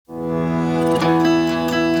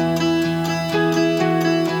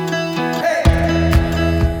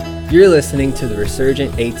You're listening to the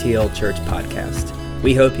Resurgent ATL Church podcast.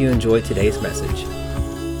 We hope you enjoy today's message.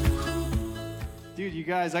 Dude, you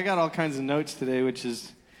guys, I got all kinds of notes today,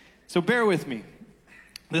 so bear with me.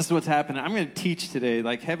 This is what's happening. I'm going to teach today,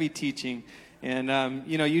 like heavy teaching. And,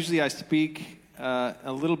 usually I speak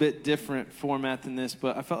a little bit different format than this,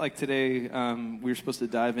 but I felt like today we were supposed to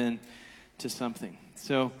dive in to something.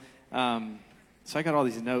 So I got all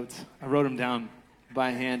these notes. I wrote them down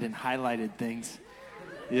by hand and highlighted things.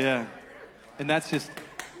 Yeah. And that's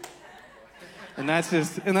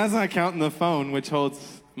not counting the phone, which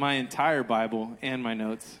holds my entire Bible and my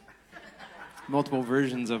notes. Multiple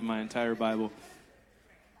versions of my entire Bible.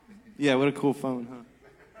 Yeah, what a cool phone,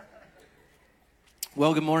 huh?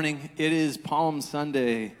 Well, good morning. It is Palm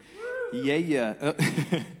Sunday. Yeah.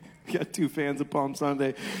 We got two fans of Palm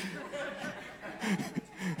Sunday.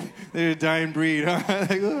 They're a dying breed, huh?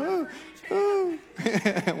 Like, oh.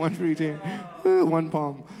 One for each hand. One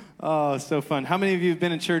palm. Oh, so fun. How many of you have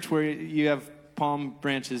been in church where you have palm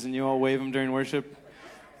branches and you all wave them during worship?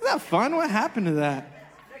 Isn't that fun? What happened to that?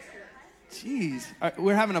 Jeez.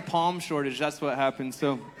 We're having a palm shortage. That's what happened.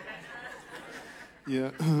 So,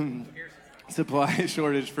 yeah. Supply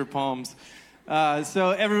shortage for palms.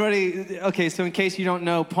 So in case you don't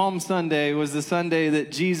know, Palm Sunday was the Sunday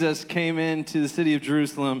that Jesus came into the city of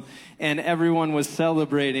Jerusalem and everyone was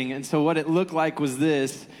celebrating. And so what it looked like was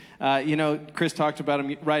this. Chris talked about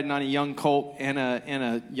him riding on a young colt and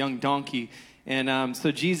a young donkey. And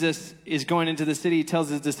so Jesus is going into the city. He tells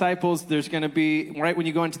his disciples there's going to be, right when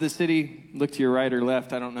you go into the city, look to your right or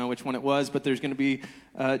left, I don't know which one it was, but there's going to be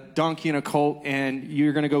a donkey and a colt, and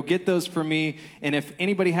you're going to go get those for me. And if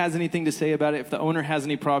anybody has anything to say about it, if the owner has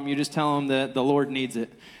any problem, you just tell them that the Lord needs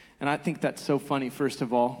it. And I think that's so funny, first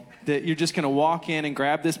of all, that you're just going to walk in and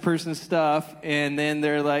grab this person's stuff, and then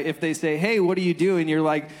they're like, if they say, hey, what are you doing? You're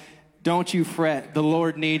like, don't you fret, the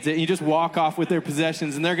Lord needs it. And you just walk off with their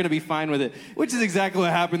possessions, and they're going to be fine with it, which is exactly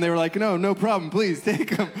what happened. They were like, no problem, please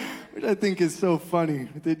take them, which I think is so funny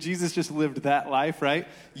that Jesus just lived that life, right?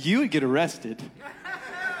 You would get arrested.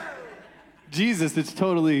 Jesus, it's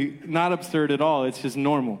totally not absurd at all. It's just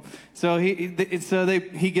normal. So he gets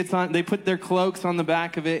on, they put their cloaks on the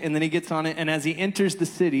back of it, and then he gets on it, and as he enters the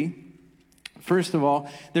city, first of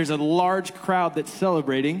all, there's a large crowd that's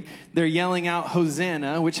celebrating. They're yelling out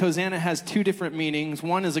Hosanna, which Hosanna has two different meanings.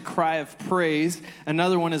 One is a cry of praise.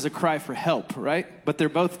 Another one is a cry for help, right? But they're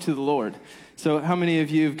both to the Lord. So how many of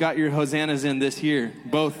you have got your Hosannas in this year?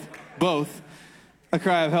 Both. A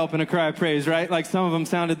cry of help and a cry of praise, right? Like some of them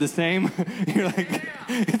sounded the same. You're like,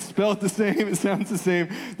 it's spelled the same. It sounds the same.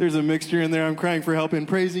 There's a mixture in there. I'm crying for help and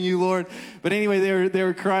praising you, Lord. But anyway, they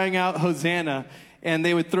were crying out Hosanna. And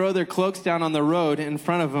they would throw their cloaks down on the road in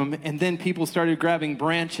front of them, and then people started grabbing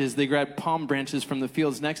branches. They grabbed palm branches from the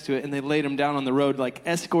fields next to it, and they laid them down on the road, like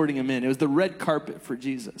escorting him in. It was the red carpet for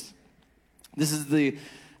Jesus. This is the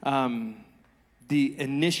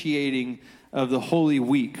initiating of the Holy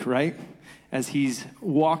Week, right? As he's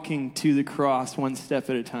walking to the cross one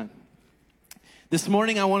step at a time. This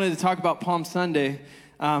morning I wanted to talk about Palm Sunday,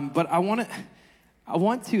 but I want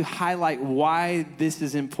to highlight why this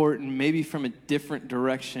is important, maybe from a different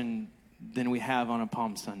direction than we have on a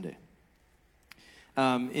Palm Sunday.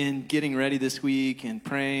 In getting ready this week and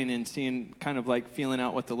praying and seeing, kind of like feeling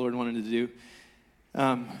out what the Lord wanted to do,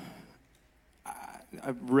 I've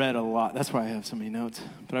read a lot. That's why I have so many notes.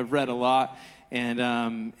 But I've read a lot, and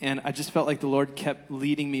I just felt like the Lord kept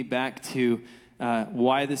leading me back to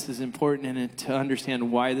why this is important, and to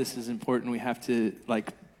understand why this is important, we have to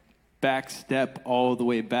back step all the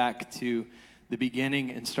way back to the beginning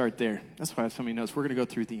and start there. That's why I have so many notes. We're going to go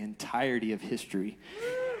through the entirety of history.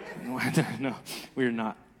 No, we're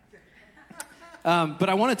not. But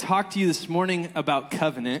I want to talk to you this morning about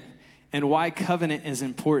covenant and why covenant is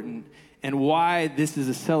important and why this is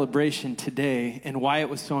a celebration today and why it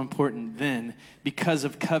was so important then because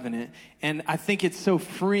of covenant. And I think it's so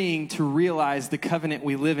freeing to realize the covenant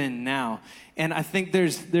we live in now. And I think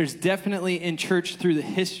there's definitely in church, through the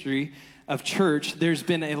history of church, there's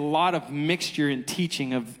been a lot of mixture in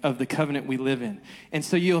teaching of the covenant we live in. And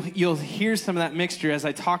so you'll hear some of that mixture as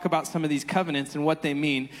I talk about some of these covenants and what they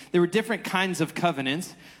mean. There were different kinds of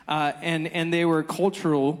covenants, and they were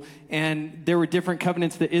cultural, and there were different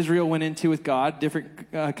covenants that Israel went into with God,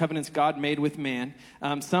 different covenants God made with man.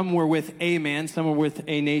 Some were with a man, some were with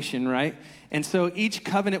a nation, right? And so each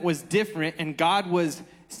covenant was different, and God was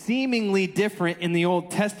seemingly different in the Old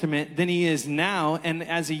Testament than he is now. And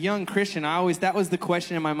as a young Christian, that was the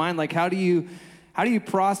question in my mind, like, how do you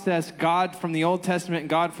process God from the Old Testament and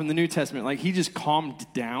God from the New Testament? Like, he just calmed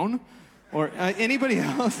down? Or anybody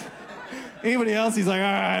else? Anybody else, he's like,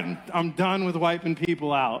 all right, I'm done with wiping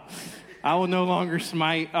people out. I will no longer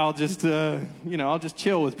smite. I'll just, I'll just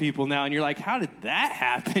chill with people now. And you're like, how did that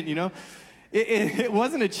happen? It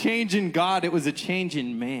wasn't a change in God. It was a change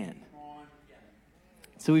in man.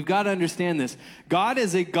 So we've got to understand this. God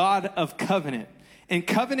is a God of covenant. And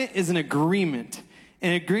covenant is an agreement.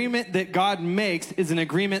 An agreement that God makes is an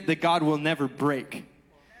agreement that God will never break.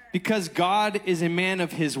 Because God is a man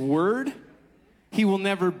of his word, he will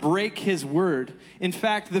never break his word. In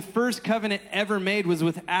fact, the first covenant ever made was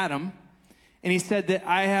with Adam. And he said that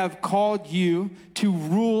I have called you to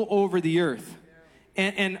rule over the earth.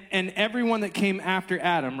 And everyone that came after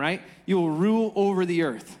Adam, right? You will rule over the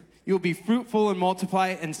earth. You'll be fruitful and multiply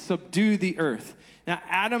and subdue the earth. Now,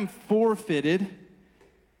 Adam forfeited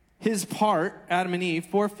his part, Adam and Eve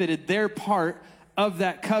forfeited their part of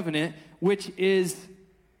that covenant, which is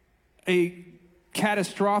a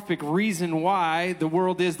catastrophic reason why the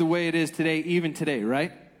world is the way it is today, even today,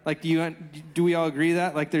 right? Like, do we all agree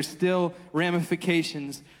that? Like, there's still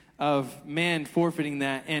ramifications of man forfeiting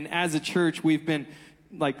that. And as a church, we've been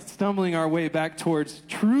like stumbling our way back towards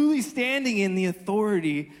truly standing in the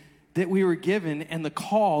authority that we were given and the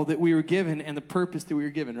call that we were given and the purpose that we were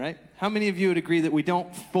given, right? How many of you would agree that we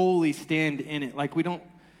don't fully stand in it? Like, we don't,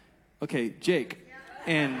 okay, Jake,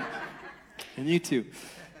 and you too.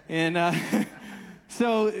 And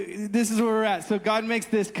so this is where we're at. So God makes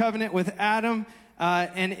this covenant with Adam,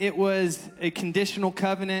 and it was a conditional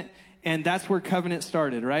covenant, and that's where covenant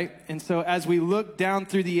started, right? And so as we look down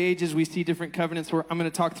through the ages, we see different covenants. I'm going to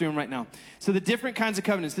talk through them right now. So the different kinds of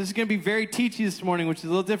covenants. This is going to be very teachy this morning, which is a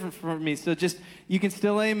little different for me. So just, you can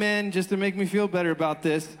still amen just to make me feel better about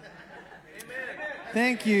this. Amen.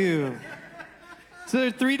 Thank you. So there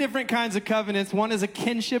are three different kinds of covenants. One is a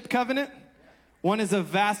kinship covenant. One is a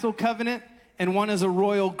vassal covenant. And one is a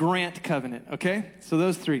royal grant covenant, okay? So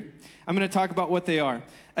those three. I'm going to talk about what they are.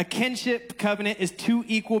 A kinship covenant is two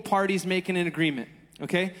equal parties making an agreement,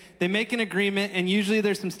 okay? They make an agreement, and usually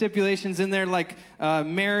there's some stipulations in there like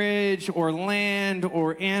marriage or land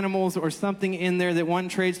or animals or something in there that one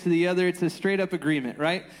trades to the other. It's a straight-up agreement,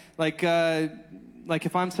 right? Like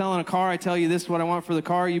if I'm selling a car, I tell you this is what I want for the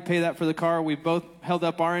car. You pay that for the car. We've both held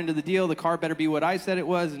up our end of the deal. The car better be what I said it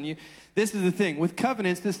was. And this is the thing. With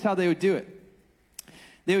covenants, this is how they would do it.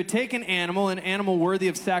 They would take an animal worthy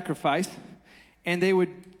of sacrifice, and they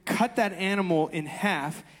would cut that animal in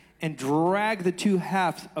half and drag the two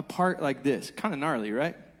halves apart like this. Kind of gnarly,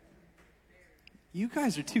 right? You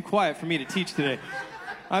guys are too quiet for me to teach today.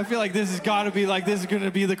 I feel like this has got to be like, this is going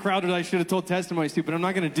to be the crowd that I should have told testimonies to, but I'm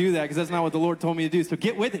not going to do that because that's not what the Lord told me to do. So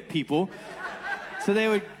get with it, people. So they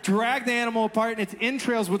would drag the animal apart, and its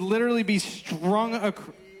entrails would literally be strung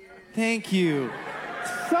across. Thank you.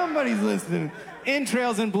 Somebody's listening.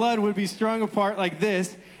 Entrails and blood would be strung apart like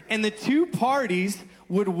this, and the two parties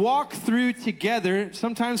would walk through together,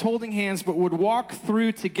 sometimes holding hands, but would walk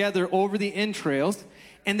through together over the entrails,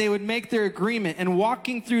 and they would make their agreement. And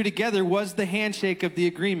walking through together was the handshake of the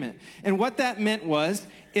agreement. And what that meant was,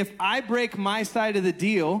 if I break my side of the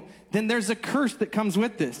deal, then there's a curse that comes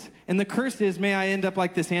with this. And the curse is, may I end up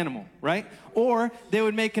like this animal, right? Or they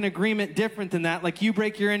would make an agreement different than that, like you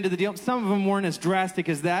break your end of the deal. Some of them weren't as drastic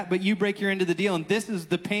as that, but you break your end of the deal, and this is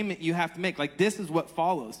the payment you have to make. Like, this is what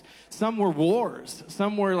follows. Some were wars.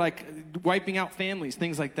 Some were like wiping out families,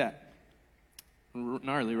 things like that.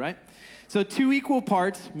 Gnarly, right? So two equal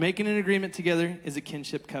parts making an agreement together is a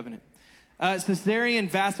kinship covenant. Caesarean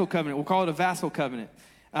vassal covenant. We'll call it a vassal covenant.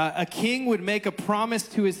 A king would make a promise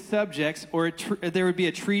to his subjects, or there would be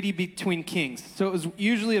a treaty between kings. So it was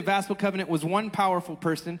usually a vassal covenant was one powerful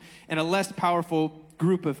person and a less powerful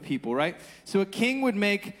group of people, right? So a king would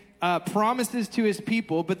make promises to his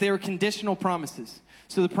people, but they were conditional promises.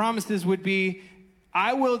 So the promises would be,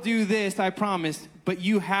 I will do this, I promise, but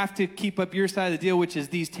you have to keep up your side of the deal, which is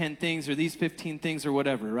these 10 things or these 15 things or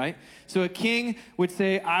whatever, right? So a king would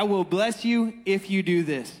say, I will bless you if you do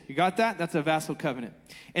this. You got that? That's a vassal covenant.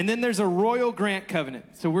 And then there's a royal grant covenant.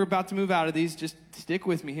 So we're about to move out of these. Just stick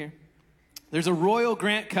with me here. There's a royal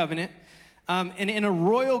grant covenant. And in a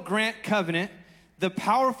royal grant covenant, the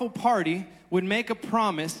powerful party would make a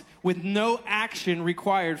promise with no action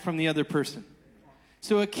required from the other person.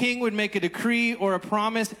 So a king would make a decree or a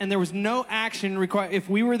promise, and there was no action required. If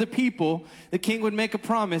we were the people, the king would make a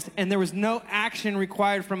promise, and there was no action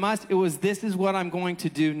required from us. It was, this is what I'm going to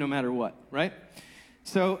do no matter what, right?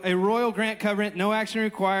 So a royal grant covenant, no action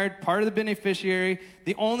required, part of the beneficiary.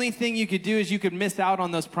 The only thing you could do is you could miss out on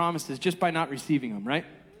those promises just by not receiving them, right?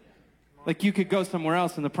 Like you could go somewhere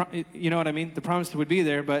else, and you know what I mean? The promise would be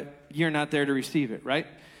there, but you're not there to receive it, right?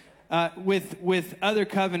 With other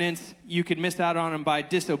covenants, you could miss out on them by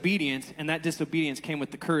disobedience, and that disobedience came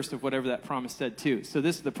with the curse of whatever that promise said too. So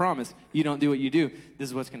this is the promise. You don't do what you do, this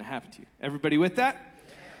is what's going to happen to you. Everybody with that?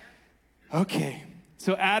 Okay.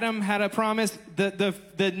 So Adam had a promise.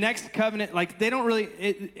 The next covenant, like they don't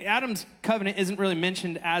really, Adam's covenant isn't really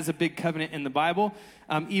mentioned as a big covenant in the Bible.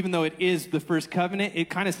 Even though it is the first covenant, it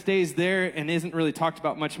kind of stays there and isn't really talked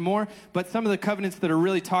about much more. But some of the covenants that are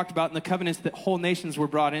really talked about and the covenants that whole nations were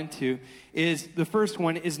brought into is, the first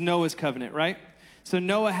one is Noah's covenant, right? So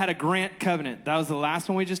Noah had a grant covenant. That was the last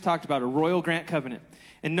one we just talked about, a royal grant covenant.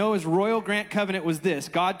 And Noah's royal grant covenant was this.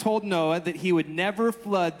 God told Noah that he would never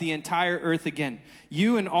flood the entire earth again.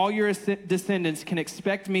 You and all your descendants can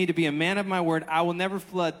expect me to be a man of my word. I will never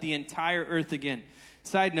flood the entire earth again.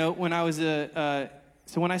 Side note, when I was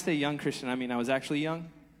so when I say young Christian, I mean I was actually young.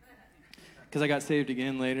 Because I got saved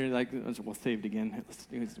again later. Saved again,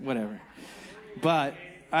 whatever. But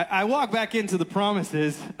I walk back into the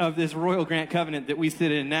promises of this royal grant covenant that we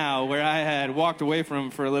sit in now, where I had walked away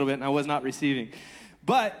from for a little bit and I was not receiving.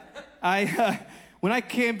 But when I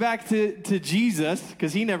came back to Jesus,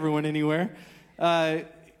 because he never went anywhere,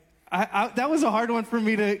 that was a hard one for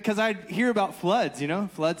me because I'd hear about floods,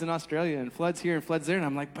 floods in Australia and floods here and floods there. And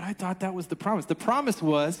I'm like, but I thought that was the promise. The promise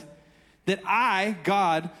was that I,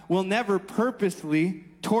 God, will never purposely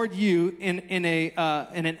toward you in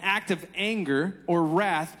an act of anger or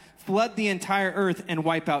wrath flood the entire earth and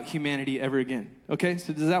wipe out humanity ever again. Okay,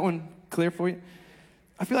 so does that one clear for you?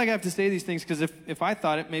 I feel like I have to say these things because if I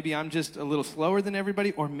thought it, maybe I'm just a little slower than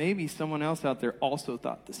everybody, or maybe someone else out there also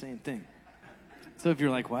thought the same thing. So if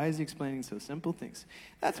you're like, why is he explaining so simple things?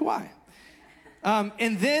 That's why.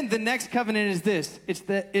 And then the next covenant is this. It's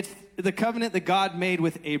the covenant that God made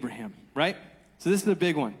with Abraham, right? So this is a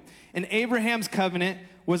big one. And Abraham's covenant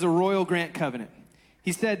was a royal grant covenant.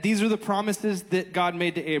 He said, these are the promises that God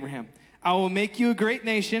made to Abraham. I will make you a great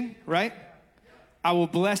nation, right? I will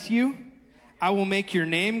bless you. I will make your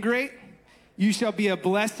name great. You shall be a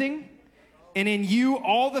blessing. And in you,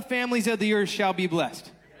 all the families of the earth shall be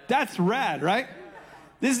blessed. That's rad, right?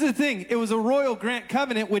 This is the thing. It was a royal grant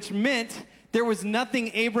covenant, which meant there was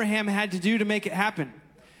nothing Abraham had to do to make it happen.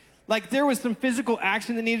 Like there was some physical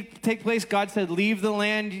action that needed to take place. God said, leave the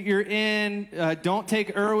land you're in. Don't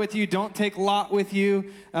take Ur with you. Don't take Lot with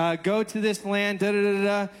you. Go to this land.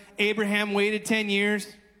 Abraham waited 10 years.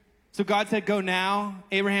 So God said, go now.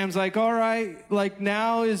 Abraham's like, all right, like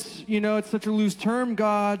now is, it's such a loose term,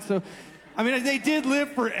 God. So, I mean, they did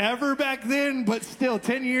live forever back then, but still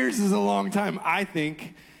 10 years is a long time, I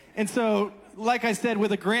think. And so, like I said,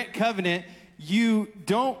 with a grant covenant, you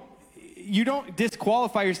don't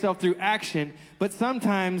disqualify yourself through action, but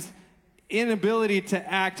sometimes inability to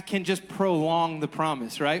act can just prolong the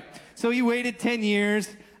promise, right? So he waited 10 years.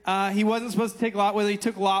 He wasn't supposed to take Lot with him. He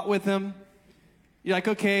took Lot with him. You're like,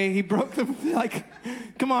 okay, he broke them. Like,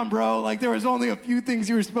 come on, bro. Like, there was only a few things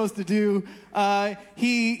you were supposed to do.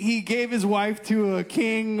 He gave his wife to a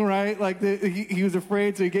king, right? Like, he was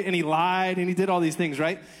afraid, and he lied, and he did all these things,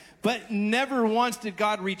 right? But never once did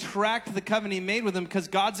God retract the covenant he made with him, because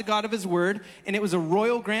God's a God of his word, and it was a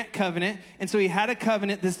royal grant covenant. And so he had a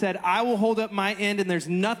covenant that said, I will hold up my end, and there's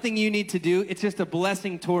nothing you need to do. It's just a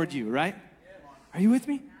blessing toward you, right? Are you with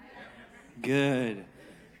me? Good.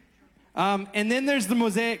 And then there's the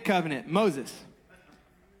Mosaic covenant, Moses,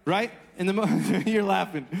 right? And you're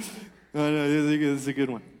laughing. Oh, no, this is a good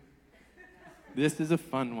one. This is a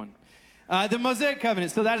fun one. The Mosaic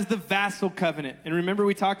covenant, so that is the vassal covenant. And remember,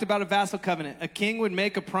 we talked about a vassal covenant. A king would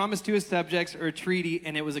make a promise to his subjects or a treaty,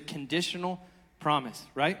 and it was a conditional promise,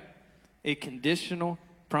 right? A conditional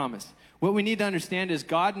promise. What we need to understand is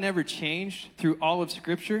God never changed through all of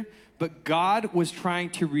Scripture, but God was trying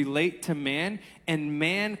to relate to man, and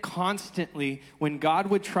man constantly, when God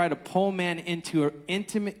would try to pull man into an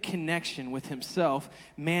intimate connection with himself,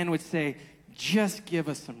 man would say, just give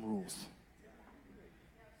us some rules.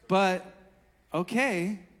 But,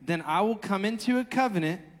 okay, then I will come into a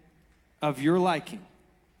covenant of your liking.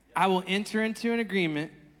 I will enter into an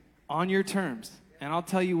agreement on your terms, and I'll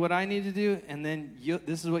tell you what I need to do, and then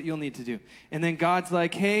this is what you'll need to do. And then God's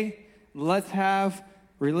like, hey, let's have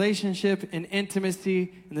relationship and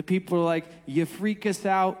intimacy, and the people are like, you freak us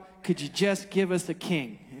out, could you just give us a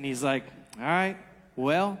king? And he's like, all right,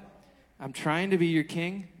 well, I'm trying to be your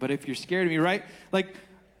king, but if you're scared of me, right? Like,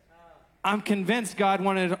 I'm convinced God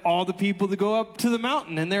wanted all the people to go up to the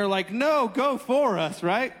mountain, and they're like, no, go for us,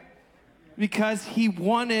 right? Because he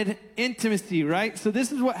wanted intimacy, right? So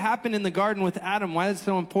this is what happened in the garden with Adam. Why that's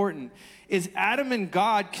so important is Adam and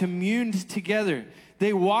God communed together.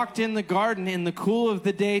 They walked in the garden in the cool of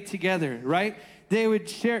the day together, right? They would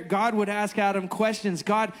share. God would ask Adam questions.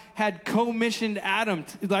 God had commissioned Adam,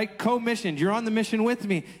 like commissioned. You're on the mission with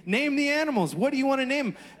me. Name the animals. What do you want to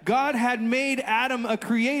name? God had made Adam a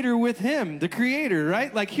creator with him, the creator,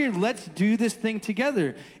 right? Like, here, let's do this thing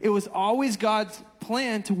together. It was always God's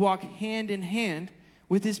plan to walk hand in hand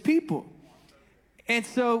with his people. And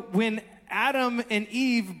so when Adam and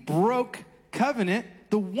Eve broke covenant,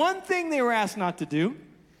 the one thing they were asked not to do,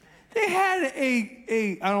 they had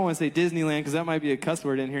I don't want to say Disneyland because that might be a cuss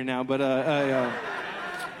word in here now, but a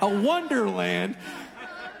wonderland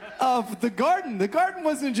of the garden. The garden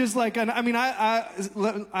wasn't just like, I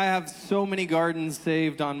have so many gardens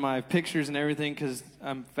saved on my pictures and everything because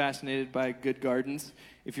I'm fascinated by good gardens.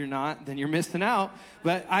 If you're not, then you're missing out.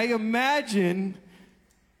 But I imagine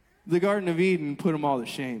the Garden of Eden put them all to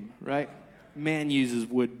shame, right? Man uses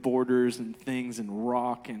wood borders and things and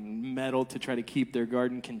rock and metal to try to keep their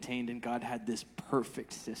garden contained, and God had this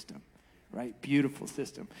perfect system, right? Beautiful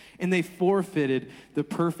system. And they forfeited the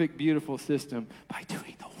perfect, beautiful system by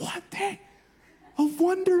doing the one thing. A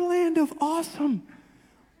wonderland of awesome.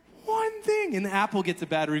 One thing. And the apple gets a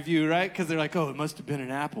bad review, right? Because they're like, oh, it must have been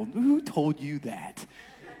an apple. Who told you that?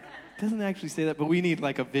 It doesn't actually say that, but we need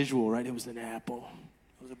like a visual, right? It was an apple.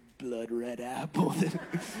 Blood red apple.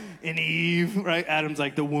 And Eve, right? Adam's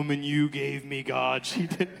like, the woman you gave me, God. She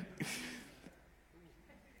did.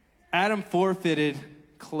 Adam forfeited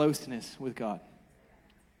closeness with God.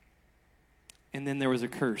 And then there was a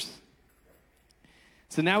curse.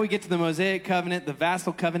 So now we get to the Mosaic covenant, the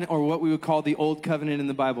vassal covenant, or what we would call the old covenant in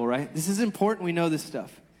the Bible, right? This is important. We know this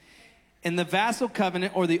stuff. And the vassal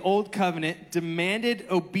covenant or the old covenant demanded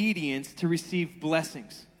obedience to receive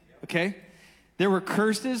blessings. Okay? There were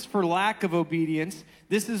curses for lack of obedience.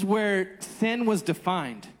 This is where sin was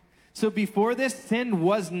defined. So before this, sin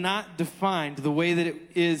was not defined the way that it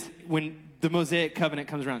is when the Mosaic covenant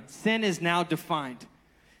comes around. Sin is now defined.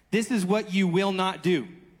 This is what you will not do.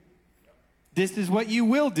 This is what you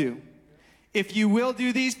will do. If you will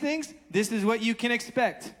do these things, this is what you can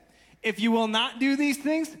expect. If you will not do these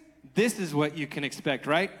things, this is what you can expect,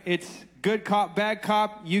 right? It's good cop, bad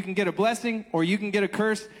cop. You can get a blessing or you can get a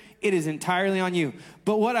curse. It is entirely on you.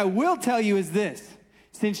 But what I will tell you is this.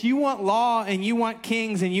 Since you want law and you want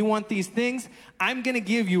kings and you want these things, I'm going to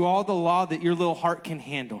give you all the law that your little heart can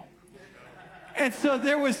handle. And so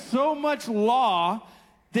there was so much law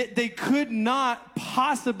that they could not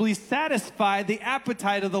possibly satisfy the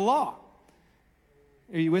appetite of the law.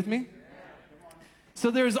 Are you with me?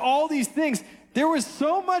 So there's all these things. There was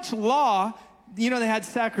so much law. You know, they had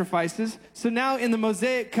sacrifices. So now in the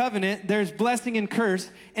Mosaic covenant, there's blessing and curse,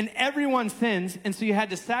 and everyone sins. And so you had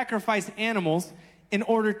to sacrifice animals in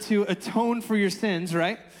order to atone for your sins,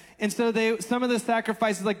 right? And so some of the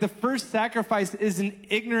sacrifices, like the first sacrifice is an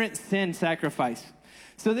ignorant sin sacrifice.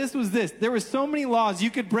 So there were so many laws. You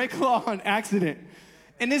could break law on accident.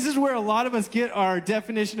 And this is where a lot of us get our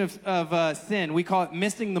definition of sin. We call it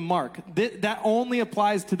missing the mark. That only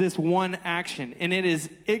applies to this one action, and it is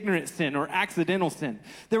ignorant sin or accidental sin.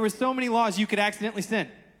 There were so many laws you could accidentally sin.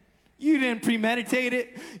 You didn't premeditate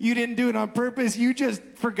it. You didn't do it on purpose. You just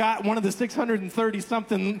forgot one of the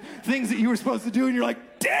 630-something things that you were supposed to do, and you're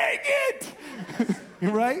like, dang it!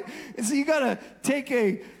 Right? And so you got to take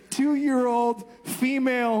a 2-year-old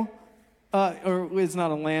female or it's not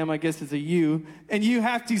a lamb, I guess it's a ewe, and you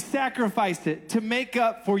have to sacrifice it to make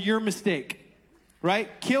up for your mistake, right?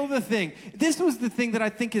 Kill the thing. This was the thing that I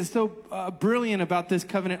think is so brilliant about this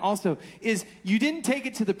covenant also, is you didn't take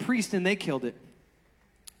it to the priest and they killed it.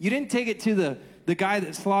 You didn't take it to the guy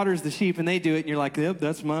that slaughters the sheep and they do it, and you're like, yep,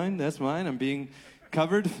 that's mine, I'm being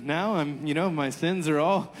covered now, my sins are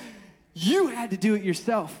all. You had to do it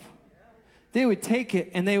yourself. They would take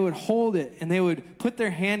it and they would hold it and they would put their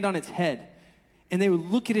hand on its head and they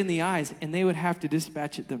would look it in the eyes and they would have to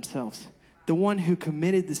dispatch it themselves. The one who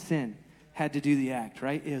committed the sin had to do the act,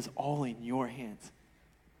 right? It is all in your hands.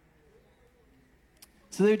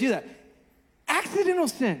 So they would do that. Accidental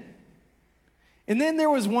sin. And then there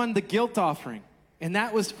was one, the guilt offering. And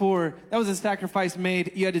that was a sacrifice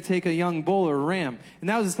made, you had to take a young bull or a ram. And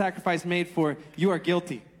that was a sacrifice made for, you are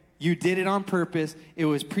guilty. You did it on purpose, it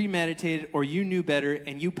was premeditated, or you knew better,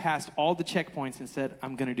 and you passed all the checkpoints and said,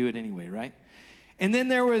 I'm going to do it anyway, right? And then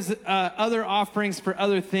there was other offerings for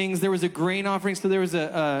other things. There was a grain offering, so there was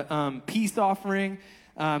a peace offering.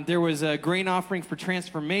 There was a grain offering for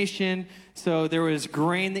transformation. So there was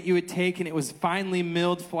grain that you would take, and it was finely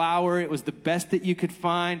milled flour. It was the best that you could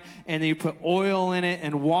find. And then you put oil in it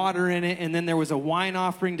and water in it. And then there was a wine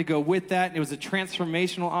offering to go with that. And it was a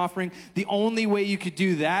transformational offering. The only way you could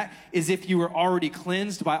do that is if you were already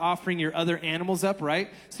cleansed by offering your other animals up, right?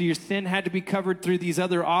 So your sin had to be covered through these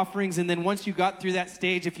other offerings. And then once you got through that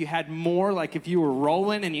stage, if you had more, like if you were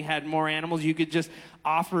rolling and you had more animals, you could just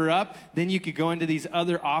offer up. Then you could go into these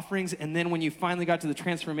other offerings. And then when you finally got to the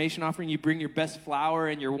transformation offering, you bring your best flour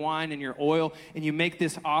and your wine and your oil, and you make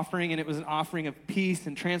this offering, and it was an offering of peace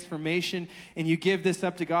and transformation, and you give this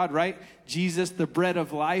up to God, right? Jesus, the bread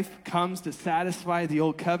of life, comes to satisfy the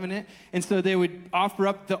old covenant. And so they would offer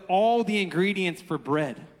up all the ingredients for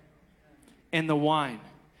bread and the wine,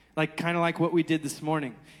 like kind of like what we did this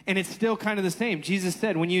morning. And it's still kind of the same. Jesus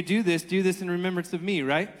said, when you do this in remembrance of me,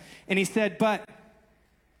 right? And he said, but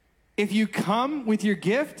if you come with your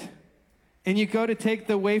gift and you go to take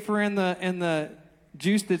the wafer and the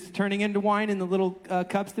juice that's turning into wine in the little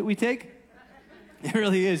cups that we take, it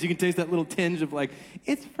really is. You can taste that little tinge of like,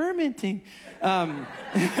 it's fermenting. But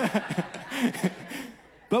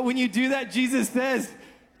when you do that, Jesus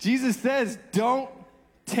says, don't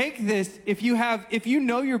take this. If you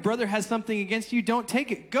know your brother has something against you, don't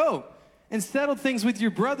take it. Go and settle things with your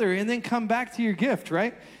brother and then come back to your gift,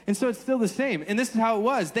 right? And so it's still the same. And this is how it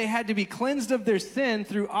was. They had to be cleansed of their sin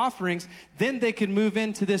through offerings. Then they could move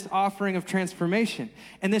into this offering of transformation.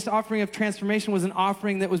 And this offering of transformation was an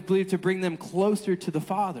offering that was believed to bring them closer to the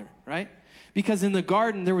Father, right? Because in the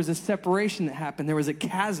garden, there was a separation that happened. There was a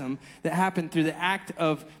chasm that happened through the act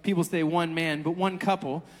of, people say one man, but one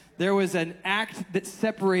couple. There was an act that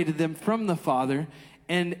separated them from the Father.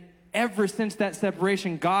 And ever since that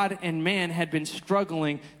separation, God and man had been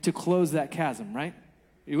struggling to close that chasm, right?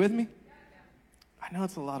 Are you with me? I know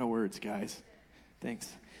it's a lot of words, guys. Thanks.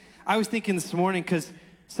 I was thinking this morning, because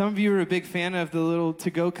some of you are a big fan of the little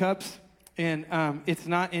to-go cups, and it's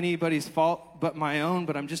not anybody's fault but my own,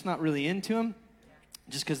 but I'm just not really into them,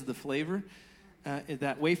 just because of the flavor.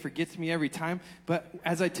 That wafer gets me every time. But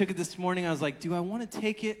as I took it this morning, I was like, do I want to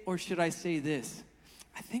take it, or should I say this?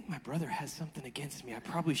 I think my brother has something against me. I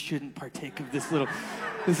probably shouldn't partake of this little...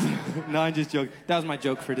 No, I'm just joking. That was my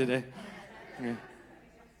joke for today. Yeah.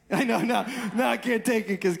 I know, no, I can't take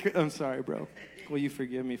it because... I'm sorry, bro. Will you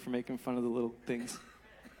forgive me for making fun of the little things?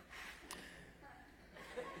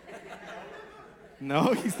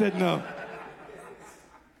 No? He said no.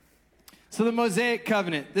 So the Mosaic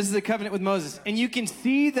covenant. This is a covenant with Moses. And you can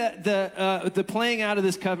see the playing out of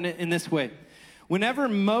this covenant in this way. Whenever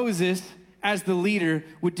Moses, as the leader,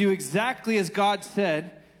 would do exactly as God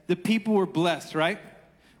said, the people were blessed, right?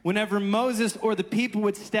 Whenever Moses or the people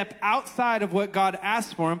would step outside of what God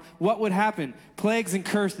asked for them, what would happen? Plagues and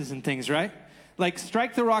curses and things, right? Like,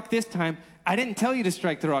 strike the rock this time. I didn't tell you to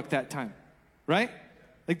strike the rock that time, right?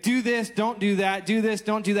 Like, do this, don't do that, do this,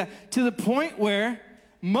 don't do that. To the point where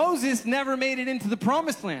Moses never made it into the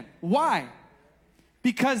promised land. Why?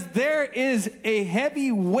 Because there is a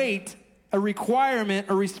heavy weight, a requirement,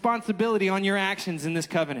 a responsibility on your actions in this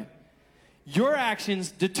covenant. Your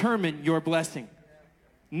actions determine your blessing,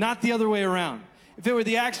 not the other way around. If it were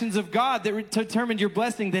the actions of God that determined your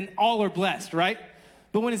blessing, then all are blessed, right?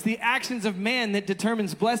 But when it's the actions of man that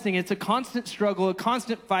determines blessing, it's a constant struggle, a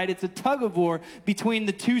constant fight. It's a tug of war between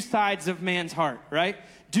the two sides of man's heart, right?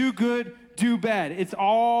 Do good, do bad. It's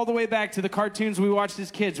all the way back to the cartoons we watched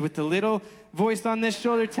as kids with the little voice on this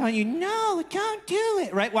shoulder telling you, no, don't do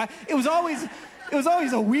it, right? Why? It was always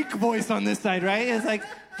a weak voice on this side, right? It's like,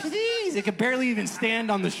 please. It could barely even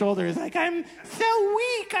stand on the shoulder. It's like, I'm so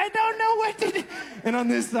weak. I don't know what to do. And on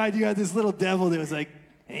this side, you had this little devil that was like,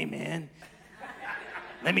 hey, man,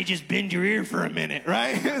 let me just bend your ear for a minute,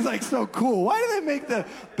 right? It was like so cool. Why do they make the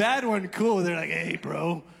bad one cool? They're like, hey,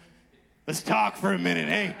 bro, let's talk for a minute.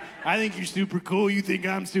 Hey, I think you're super cool. You think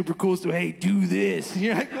I'm super cool. So, hey, do this.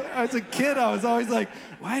 You know, as a kid, I was always like,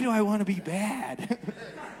 why do I want to be bad?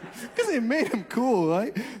 Because they made him cool,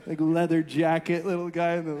 right? Like leather jacket, little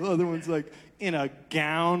guy, and the other one's like in a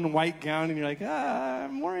gown, white gown, and you're like,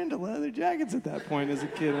 I'm more into leather jackets at that point as a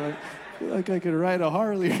kid. I feel like I could ride a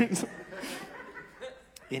Harley or something.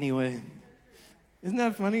 Anyway, isn't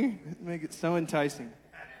that funny? Make it so enticing.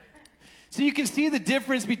 So you can see the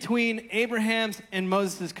difference between Abraham's and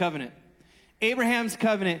Moses' covenant. Abraham's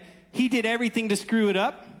covenant, he did everything to screw it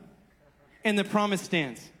up, and the promise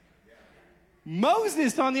stands.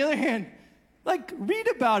 Moses, on the other hand, like, read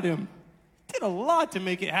about him. Did a lot to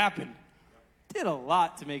make it happen. Did a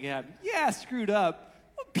lot to make it happen. Yeah, screwed up.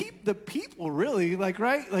 Well, the people really, like,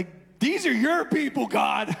 right? Like, these are your people,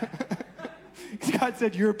 God. God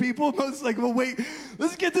said, your people? Moses like, well, wait,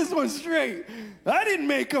 Let's get this one straight. I didn't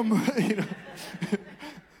make them. You know?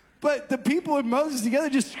 But the people and Moses together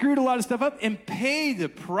just screwed a lot of stuff up and paid the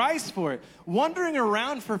price for it. Wandering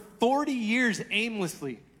around for 40 years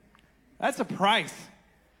aimlessly. That's a price.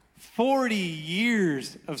 40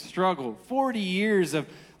 years of struggle. 40 years of,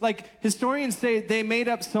 like, historians say they made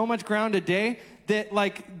up so much ground a day that,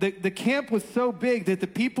 like, the camp was so big that the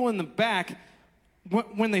people in the back,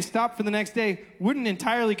 when they stopped for the next day, wouldn't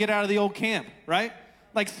entirely get out of the old camp, right?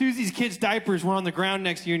 Like, Susie's kids' diapers were on the ground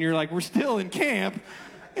next to you, and you're like, we're still in camp.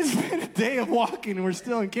 It's been a day of walking, and we're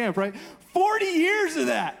still in camp, right? 40 years of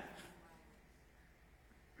that.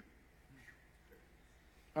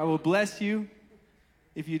 I will bless you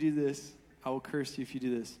if you do this. I will curse you if you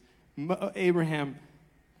do this. Abraham,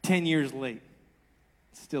 10 years late,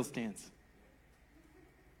 still stands.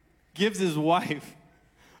 Gives his wife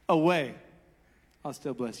away. I'll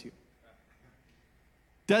still bless you.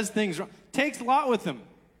 Does things wrong. Takes Lot with him.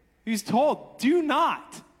 He's told, do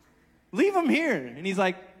not. Leave him here. And he's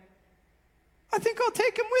like, I think I'll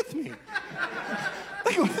take him with me.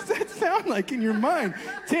 Like, what does that sound like in your mind?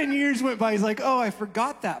 10 years went by. He's like, oh, I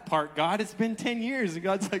forgot that part, God. It's been 10 years. And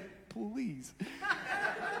God's like, please.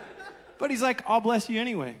 But he's like, I'll bless you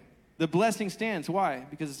anyway. The blessing stands. Why?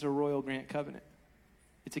 Because it's a royal grant covenant.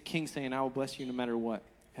 It's a king saying, I will bless you no matter what.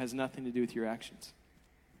 It has nothing to do with your actions.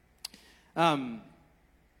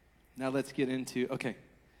 Now let's get into, okay.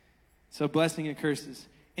 So blessing and curses.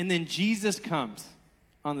 And then Jesus comes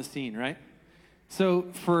on the scene, right? So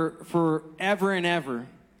for forever and ever,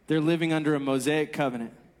 they're living under a Mosaic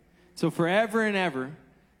covenant. So forever and ever,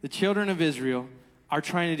 the children of Israel are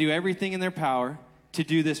trying to do everything in their power to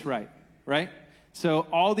do this right? So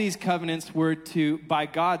all these covenants were by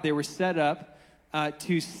God, they were set up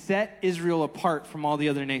to set Israel apart from all the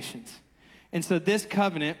other nations. And so this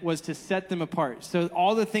covenant was to set them apart. So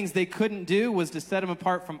all the things they couldn't do was to set them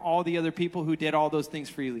apart from all the other people who did all those things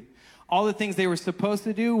freely. All the things they were supposed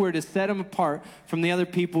to do were to set them apart from the other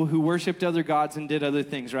people who worshiped other gods and did other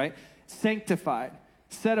things, right? Sanctified,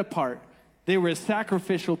 set apart. They were a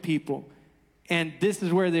sacrificial people. And this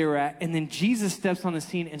is where they were at. And then Jesus steps on the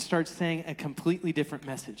scene and starts saying a completely different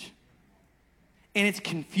message. And it's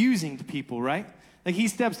confusing to people, right? Like, he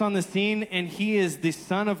steps on the scene and he is the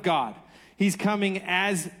Son of God. He's coming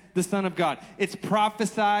as the Son of God. It's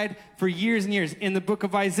prophesied for years and years. In the book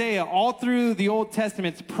of Isaiah, all through the Old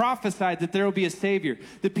Testament, it's prophesied that there will be a Savior.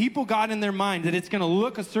 The people got in their mind that it's going to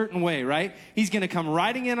look a certain way, right? He's going to come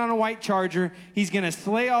riding in on a white charger. He's going to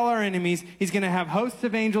slay all our enemies. He's going to have hosts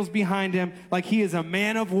of angels behind him, like he is a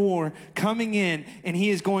man of war coming in, and he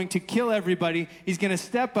is going to kill everybody. He's going to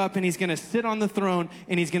step up, and he's going to sit on the throne,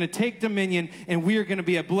 and he's going to take dominion, and we are going to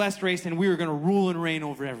be a blessed race, and we are going to rule and reign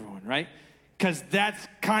over everyone, right? Because that's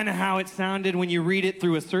kind of how it sounded when you read it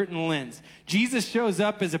through a certain lens. Jesus shows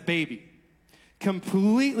up as a baby.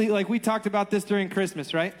 Completely, like we talked about this during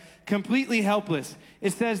Christmas, right? Completely helpless.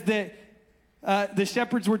 It says that the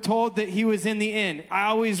shepherds were told that he was in the inn. I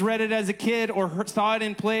always read it as a kid or saw it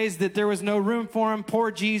in plays that there was no room for him.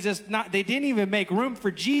 Poor Jesus. They didn't even make room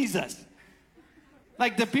for Jesus.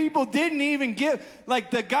 Like, the people didn't even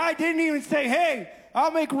the guy didn't even say, hey,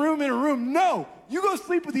 I'll make room in a room. No, you go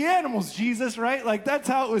sleep with the animals, Jesus, right? Like, that's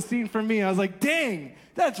how it was seen for me. I was like, dang,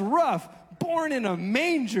 that's rough. Born in a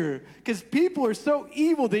manger, because people are so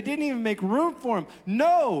evil, they didn't even make room for him.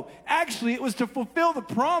 No, actually, it was to fulfill the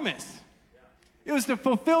promise. It was to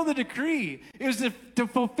fulfill the decree. It was to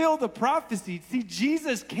fulfill the prophecy. See,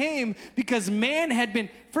 Jesus came because man had been,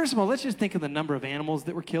 first of all, let's just think of the number of animals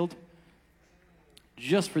that were killed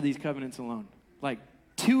just for these covenants alone. Like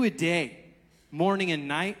 2 a day. Morning and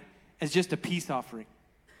night, as just a peace offering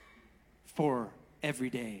for every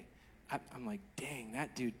day. I'm like, dang,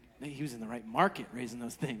 that dude, he was in the right market raising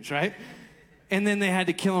those things, right? And then they had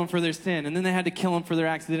to kill him for their sin, and then they had to kill him for their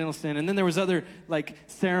accidental sin, and then there was other like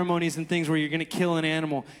ceremonies and things where you're going to kill an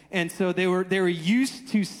animal. And so they were used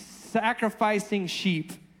to sacrificing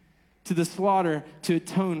sheep to the slaughter to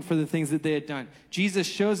atone for the things that they had done. Jesus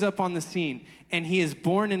shows up on the scene, and he is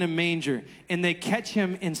born in a manger, and they catch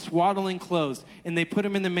him in swaddling clothes, and they put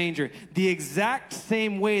him in the manger. The exact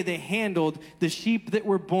same way they handled the sheep that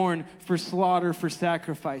were born for slaughter, for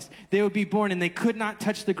sacrifice. They would be born, and they could not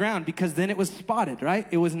touch the ground because then it was spotted, right?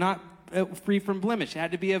 It was not free from blemish. It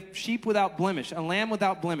had to be a sheep without blemish, a lamb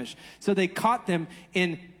without blemish. So they caught them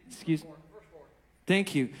in,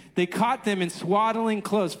 Thank you. They caught them in swaddling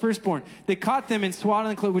clothes. Firstborn. They caught them in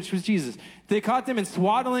swaddling clothes, which was Jesus. They caught them in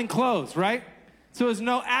swaddling clothes, right? So it was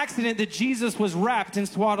no accident that Jesus was wrapped in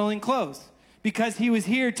swaddling clothes, because he was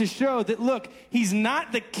here to show that, look, he's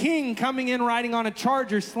not the king coming in riding on a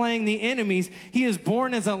charger slaying the enemies. He is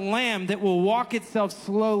born as a lamb that will walk itself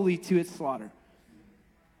slowly to its slaughter.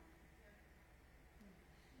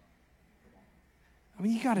 I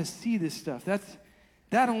mean, you got to see this stuff.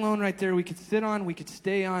 That alone right there we could sit on, we could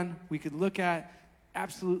stay on, we could look at.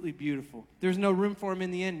 Absolutely beautiful. There's no room for him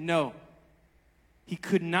in the inn? No. He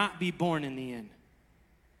could not be born in the inn.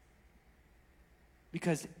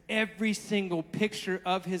 Because every single picture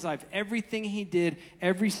of his life, everything he did,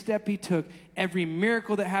 every step he took, every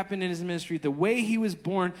miracle that happened in his ministry, the way he was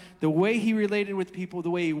born, the way he related with people, the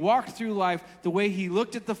way he walked through life, the way he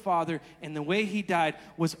looked at the Father, and the way he died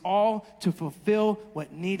was all to fulfill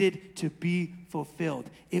what needed to be fulfilled.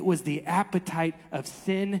 It was the appetite of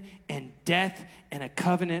sin and death and a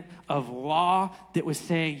covenant of law that was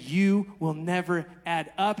saying you will never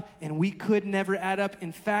add up, and we could never add up.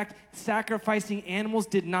 In fact, sacrificing animals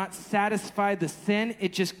did not satisfy the sin.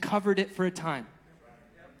 It just covered it for a time.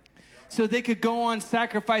 So they could go on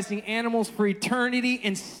sacrificing animals for eternity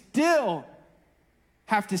and still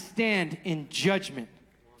have to stand in judgment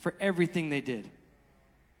for everything they did.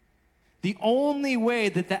 The only way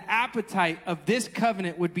that the appetite of this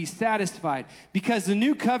covenant would be satisfied, because the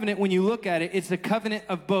new covenant, when you look at it, it's a covenant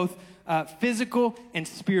of both physical and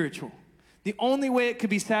spiritual. The only way it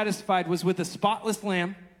could be satisfied was with a spotless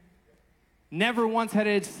lamb. Never once had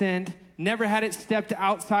it sinned. Never had it stepped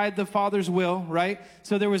outside the Father's will, right?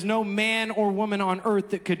 So there was no man or woman on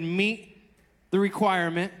earth that could meet the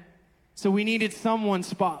requirement. So we needed someone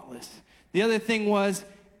spotless. The other thing was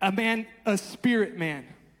a spirit man.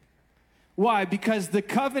 Why? Because the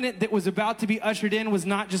covenant that was about to be ushered in was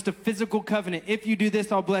not just a physical covenant. If you do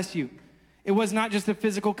this, I'll bless you. It was not just a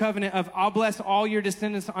physical covenant of I'll bless all your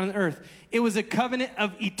descendants on earth. It was a covenant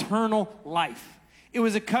of eternal life. It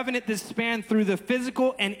was a covenant that spanned through the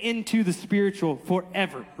physical and into the spiritual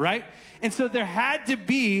forever, right? And so there had to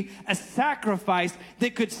be a sacrifice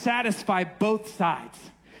that could satisfy both sides.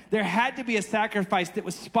 There had to be a sacrifice that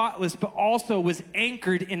was spotless, but also was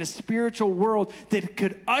anchored in a spiritual world that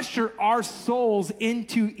could usher our souls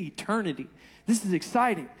into eternity. This is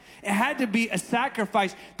exciting. It had to be a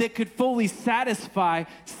sacrifice that could fully satisfy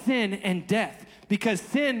sin and death, because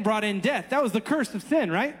sin brought in death. That was the curse of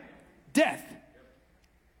sin, right? Death.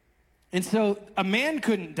 And so a man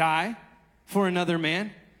couldn't die for another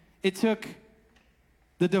man. It took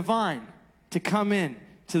the divine to come in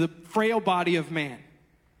to the frail body of man,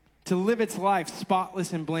 to live its life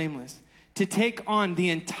spotless and blameless, to take on the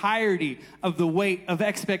entirety of the weight of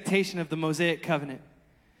expectation of the Mosaic covenant,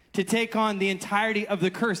 to take on the entirety of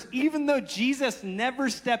the curse, even though Jesus never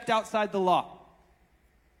stepped outside the law.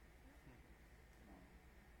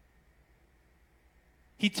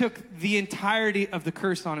 He took the entirety of the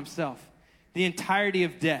curse on himself, the entirety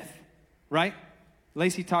of death, right?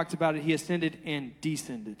 Lacey talked about it. He ascended and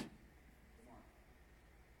descended.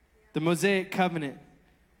 The Mosaic covenant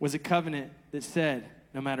was a covenant that said,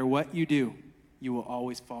 no matter what you do, you will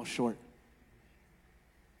always fall short.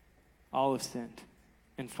 All have sinned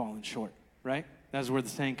and fallen short, right? That's where the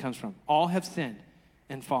saying comes from. All have sinned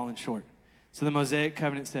and fallen short. So the Mosaic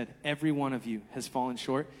covenant said, every one of you has fallen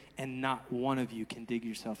short, and not one of you can dig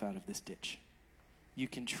yourself out of this ditch. You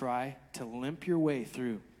can try to limp your way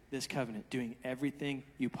through this covenant, doing everything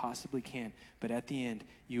you possibly can, but at the end,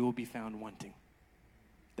 you will be found wanting.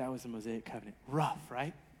 That was the Mosaic covenant. Rough,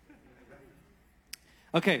 right?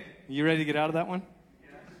 Okay, you ready to get out of that one?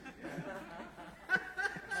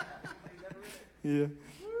 Yeah.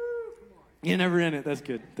 You're never in it. That's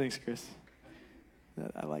good. Thanks, Chris.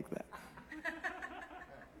 I like that.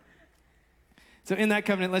 So in that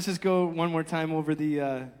covenant, let's just go one more time over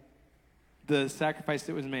the sacrifice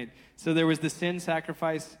that was made. So there was the sin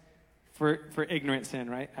sacrifice for ignorant sin,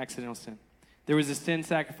 right? Accidental sin. There was a sin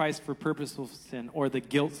sacrifice for purposeful sin, or the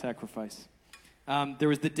guilt sacrifice. There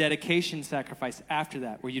was the dedication sacrifice after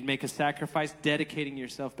that, where you'd make a sacrifice dedicating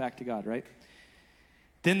yourself back to God, right?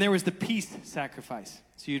 Then there was the peace sacrifice.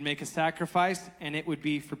 So you'd make a sacrifice, and it would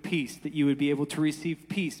be for peace, that you would be able to receive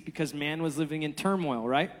peace, because man was living in turmoil,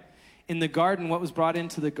 right? In the garden, what was brought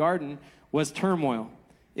into the garden was turmoil.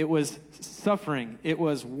 It was suffering. It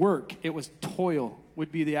was work. It was toil,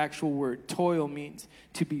 would be the actual word. Toil means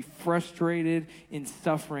to be frustrated in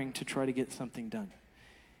suffering to try to get something done.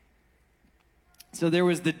 So there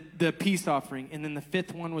was the peace offering, and then the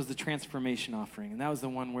fifth one was the transformation offering, and that was the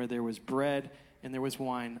one where there was bread and there was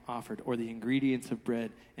wine offered, or the ingredients of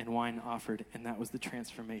bread and wine offered, and that was the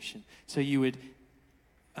transformation. So you would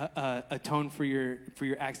atone for your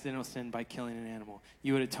accidental sin by killing an animal.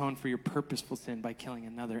 You would atone for your purposeful sin by killing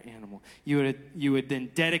another animal. You would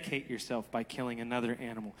then dedicate yourself by killing another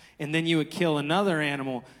animal. And then you would kill another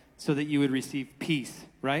animal so that you would receive peace,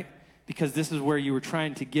 right? Because this is where you were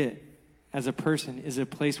trying to get as a person, is a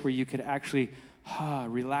place where you could actually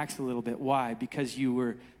relax a little bit. Why? Because you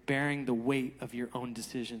were bearing the weight of your own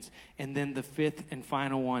decisions. And then the fifth and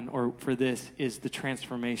final one, or for this, is the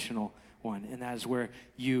transformational one. And that is where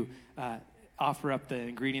you offer up the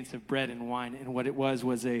ingredients of bread and wine. And what it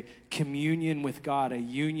was a communion with God, a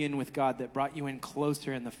union with God that brought you in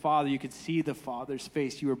closer. And the Father, you could see the Father's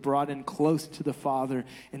face. You were brought in close to the Father.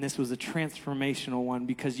 And this was a transformational one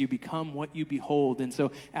because you become what you behold. And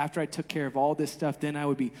so after I took care of all this stuff, then I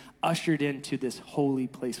would be ushered into this holy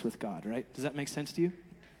place with God, right? Does that make sense to you?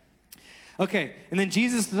 Okay, and then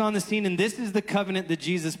Jesus is on the scene, and this is the covenant that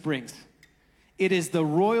Jesus brings. It is the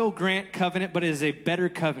royal grant covenant, but it is a better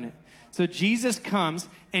covenant. So Jesus comes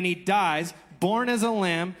and he dies, born as a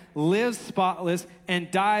lamb, lives spotless, and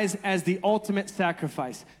dies as the ultimate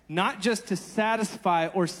sacrifice. Not just to satisfy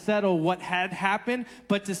or settle what had happened,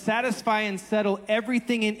 but to satisfy and settle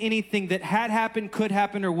everything and anything that had happened, could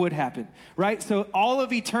happen, or would happen, right? So all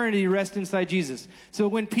of eternity rests inside Jesus. So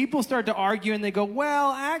when people start to argue and they go,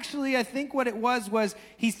 well, actually, I think what it was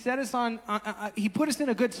he set us on, he put us in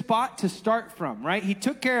a good spot to start from, right? He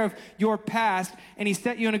took care of your past and he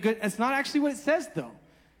set you in a good, that's not actually what it says though.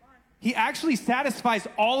 He actually satisfies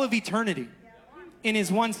all of eternity in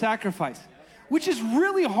his one sacrifice, which is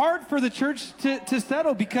really hard for the church to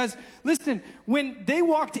settle because, listen, when they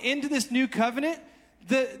walked into this new covenant,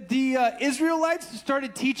 the Israelites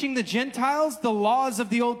started teaching the Gentiles the laws of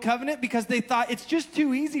the old covenant because they thought it's just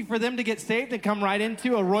too easy for them to get saved and come right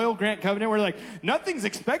into a royal grant covenant where like, nothing's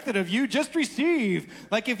expected of you, just receive.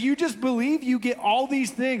 Like if you just believe, you get all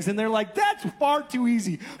these things. And they're like, that's far too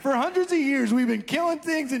easy. For hundreds of years, we've been killing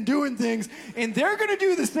things and doing things, and they're going to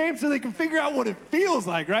do the same so they can figure out what it feels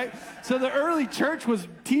like, right? So the early church was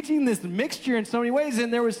teaching this mixture in so many ways,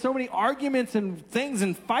 and there was so many arguments and things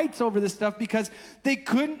and fights over this stuff because they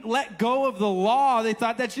couldn't let go of the law. They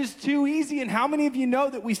thought that's just too easy. And how many of you know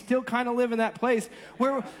that we still kind of live in that place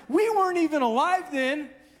where we weren't even alive then,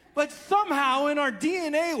 but somehow in our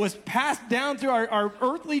DNA it was passed down through our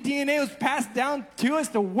earthly DNA, was passed down to us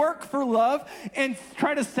to work for love and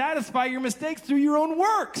try to satisfy your mistakes through your own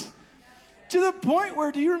works. To the point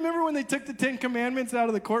where, do you remember when they took the 10 Commandments out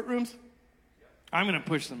of the courtrooms? I'm going to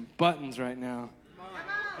push some buttons right now.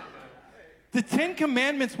 The 10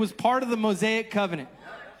 Commandments was part of the Mosaic covenant.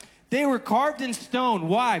 They were carved in stone.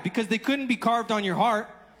 Why? Because they couldn't be carved on your heart,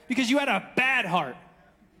 because you had a bad heart.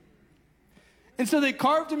 And so they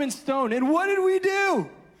carved them in stone. And what did we do?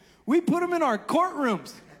 We put them in our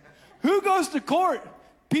courtrooms. Who goes to court?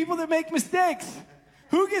 People that make mistakes.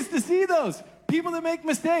 Who gets to see those? People that make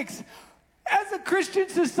mistakes. As a Christian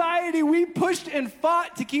society, we pushed and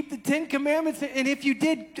fought to keep the 10 Commandments. And if you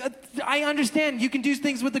did, I understand you can do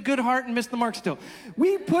things with a good heart and miss the mark still.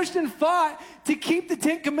 We pushed and fought to keep the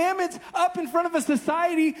 10 Commandments up in front of a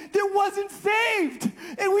society that wasn't saved.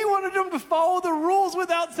 And we wanted them to follow the rules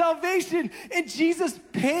without salvation. And Jesus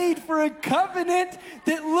paid for a covenant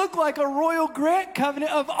that looked like a royal grant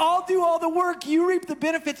covenant of I'll do all the work, you reap the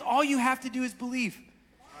benefits, all you have to do is believe.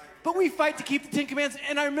 But we fight to keep the 10 Commandments.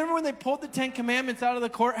 And I remember when they pulled the 10 Commandments out of the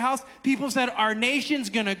courthouse, people said, our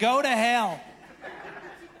nation's going to go to hell.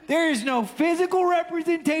 There is no physical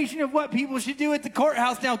representation of what people should do at the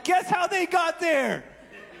courthouse. Now, guess how they got there?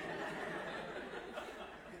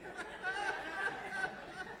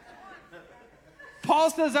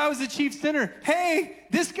 Paul says, I was a chief sinner. Hey,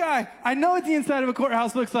 this guy, I know what the inside of a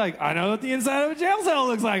courthouse looks like. I know what the inside of a jail cell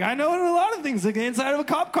looks like. I know what a lot of things like the inside of a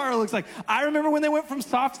cop car looks like. I remember when they went from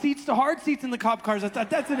soft seats to hard seats in the cop cars. I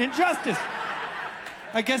thought, that's an injustice.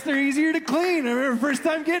 I guess they're easier to clean. I remember first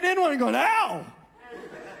time getting in one and going, ow.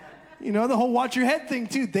 You know, the whole watch your head thing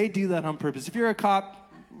too. They do that on purpose. If you're a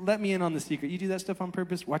cop, let me in on the secret. You do that stuff on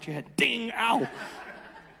purpose, watch your head. Ding, ow.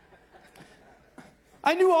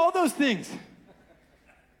 I knew all those things.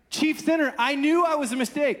 Chief sinner, I knew I was a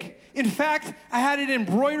mistake. In fact, I had it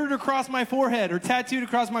embroidered across my forehead or tattooed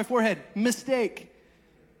across my forehead. Mistake.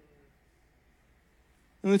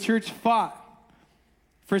 And the church fought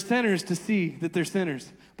for sinners to see that they're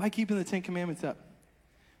sinners by keeping the 10 Commandments up.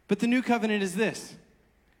 But the new covenant is this.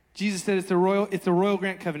 Jesus said it's a royal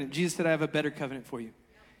grant covenant. Jesus said, I have a better covenant for you.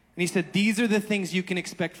 And he said, these are the things you can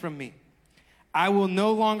expect from me. I will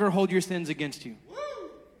no longer hold your sins against you.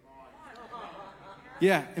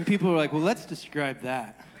 Yeah, and people are like, well, let's describe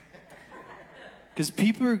that. Because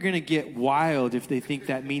people are going to get wild if they think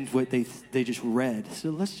that means what they just read. So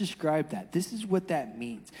let's describe that. This is what that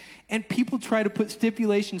means. And people try to put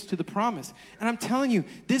stipulations to the promise. And I'm telling you,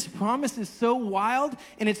 this promise is so wild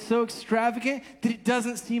and it's so extravagant that it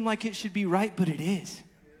doesn't seem like it should be right, but it is.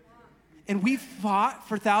 And we fought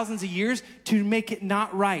for thousands of years to make it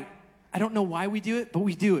not right. I don't know why we do it, but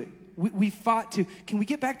we do it. We fought to, can we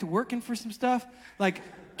get back to working for some stuff? Like,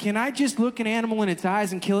 can I just look an animal in its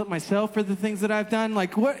eyes and kill it myself for the things that I've done?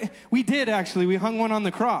 Like what? We did actually. We hung one on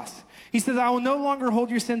the cross. He says, I will no longer hold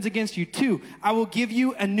your sins against you. 2, I will give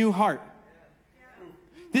you a new heart.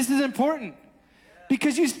 This is important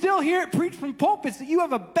because you still hear it preached from pulpits that you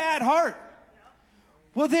have a bad heart.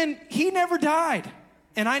 Well, then he never died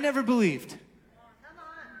and I never believed.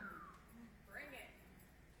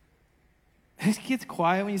 It gets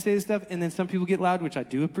quiet when you say this stuff, and then some people get loud, which I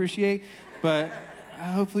do appreciate, but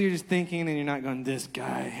hopefully you're just thinking and you're not going, this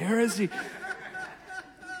guy, heresy.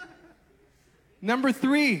 Number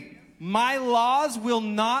 3, my laws will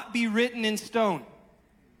not be written in stone.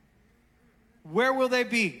 Where will they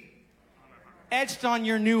be? Etched on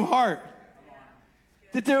your new heart.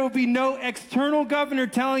 That there will be no external governor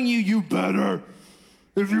telling you, you better,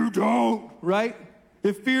 if you don't, right?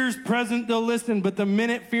 If fear's present, they'll listen, but the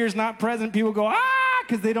minute fear's not present, people go,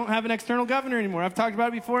 because they don't have an external governor anymore. I've talked about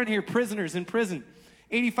it before in here, prisoners in prison.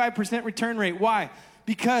 85% return rate. Why?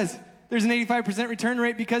 Because there's an 85% return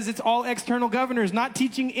rate because it's all external governors, not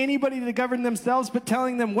teaching anybody to govern themselves, but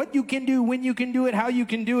telling them what you can do, when you can do it, how you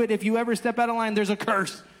can do it. If you ever step out of line, there's a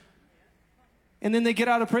curse. And then they get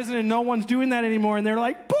out of prison and no one's doing that anymore, and they're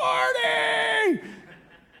like, party!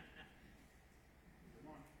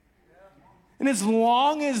 And as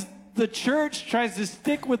long as the church tries to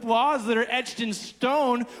stick with laws that are etched in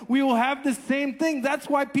stone, we will have the same thing. That's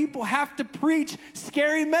why people have to preach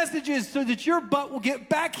scary messages so that your butt will get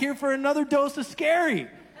back here for another dose of scary.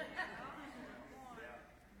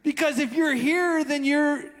 Because if you're here, then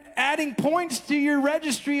you're adding points to your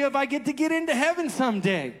registry of I get to get into heaven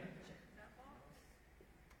someday.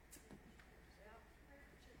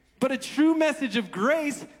 But a true message of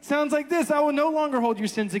grace sounds like this. I will no longer hold your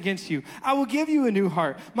sins against you. I will give you a new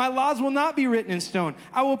heart. My laws will not be written in stone.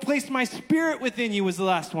 I will place my spirit within you was the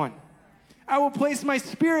last one. I will place my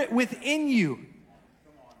spirit within you.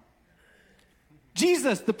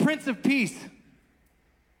 Jesus, the Prince of Peace,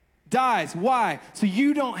 dies. Why? So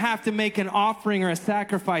you don't have to make an offering or a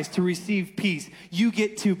sacrifice to receive peace. You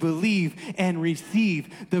get to believe and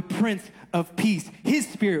receive the Prince of Peace. His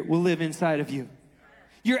spirit will live inside of you.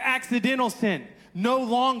 Your accidental sin, no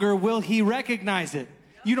longer will he recognize it.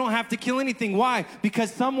 You don't have to kill anything. Why?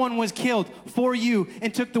 Because someone was killed for you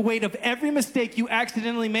and took the weight of every mistake you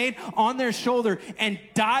accidentally made on their shoulder and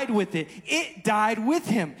died with it. It died with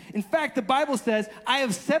him. In fact, the Bible says, I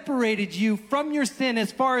have separated you from your sin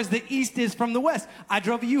as far as the east is from the west. I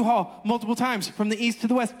drove a U-Haul multiple times from the east to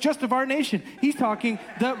the west, just of our nation. He's talking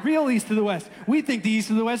the real east to the west. We think the east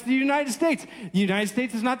to the west is the United States. The United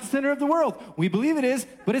States is not the center of the world. We believe it is,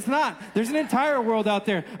 but it's not. There's an entire world out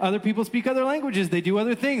there. Other people speak other languages. They do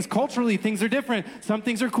other things. Culturally, things are different. Some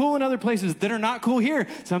things are cool in other places that are not cool here.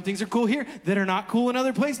 Some things are cool here that are not cool in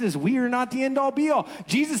other places. We are not the end-all be-all.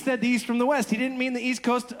 Jesus said the east from the west. He didn't mean the east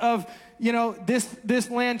coast of, this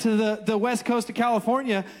land to the west coast of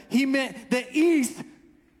California. He meant the east,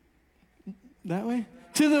 that way,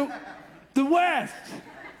 to the west.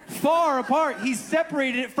 Far apart. He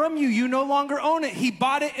separated it from you. You no longer own it. He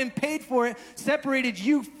bought it and paid for it, separated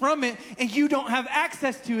you from it, and you don't have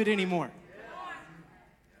access to it anymore.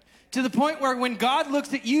 To the point where when God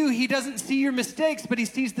looks at you, he doesn't see your mistakes, but he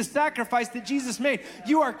sees the sacrifice that Jesus made.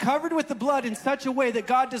 You are covered with the blood in such a way that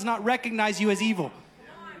God does not recognize you as evil.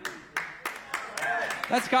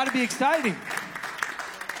 That's got to be exciting.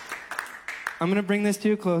 I'm going to bring this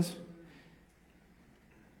to a close.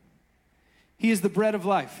 He is the bread of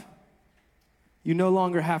life. You no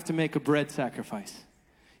longer have to make a bread sacrifice.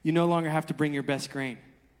 You no longer have to bring your best grain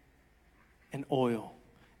and oil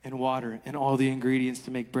and water and all the ingredients to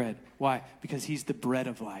make bread. Why? Because he's the bread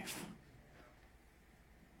of life.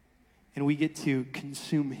 And we get to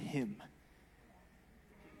consume him.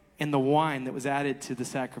 And the wine that was added to the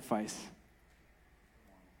sacrifice.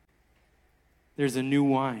 There's a new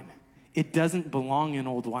wine. It doesn't belong in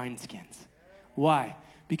old wineskins. Why?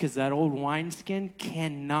 Because that old wineskin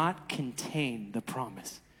cannot contain the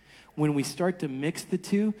promise. When we start to mix the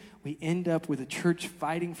two, we end up with a church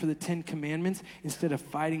fighting for the 10 Commandments instead of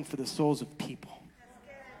fighting for the souls of people.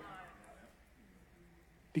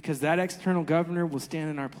 because that external governor will stand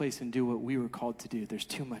in our place and do what we were called to do. There's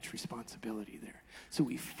too much responsibility there. So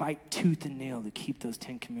we fight tooth and nail to keep those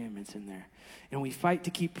 10 commandments in there. And we fight to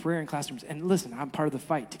keep prayer in classrooms. And listen, I'm part of the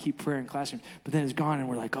fight to keep prayer in classrooms. But then it's gone and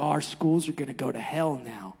we're like, oh, our schools are going to go to hell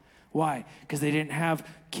now. Why? Because they didn't have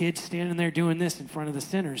kids standing there doing this in front of the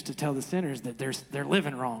sinners to tell the sinners that they're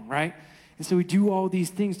living wrong, right? And so we do all these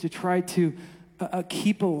things to try to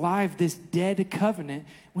keep alive this dead covenant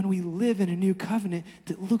when we live in a new covenant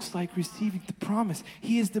that looks like receiving the promise.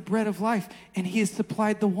 He is the bread of life, and he has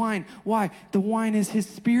supplied the wine. Why? The wine is his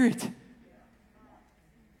spirit.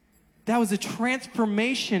 That was a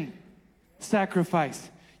transformation sacrifice.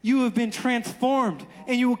 You have been transformed,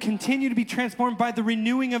 and you will continue to be transformed by the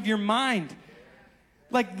renewing of your mind.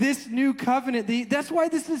 Like this new covenant, that's why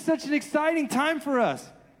this is such an exciting time for us.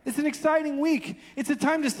 It's an exciting week. It's a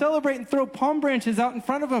time to celebrate and throw palm branches out in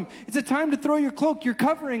front of him. It's a time to throw your cloak, your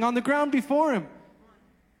covering on the ground before him.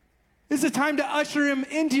 It's a time to usher him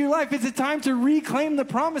into your life. It's a time to reclaim the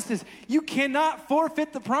promises. You cannot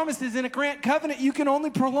forfeit the promises in a grant covenant. You can only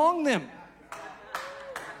prolong them.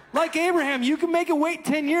 Like Abraham, you can make it wait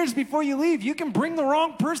 10 years before you leave. You can bring the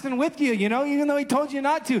wrong person with you, even though he told you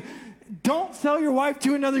not to. Don't sell your wife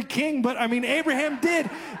to another king, but Abraham did,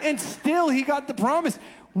 and still he got the promise.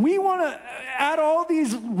 We want to add all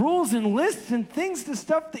these rules and lists and things to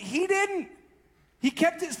stuff that he didn't. He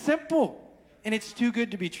kept it simple, and it's too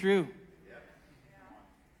good to be true.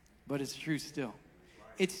 But it's true still.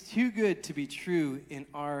 It's too good to be true in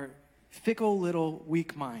our fickle little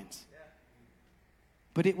weak minds.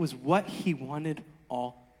 But it was what he wanted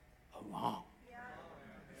all along.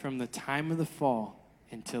 From the time of the fall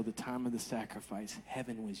until the time of the sacrifice,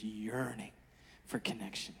 heaven was yearning for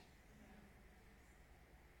connection.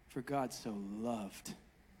 For God so loved.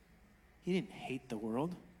 He didn't hate the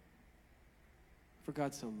world. For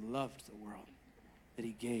God so loved the world that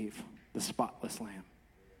he gave the spotless lamb,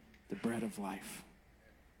 the bread of life.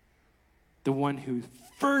 The one whose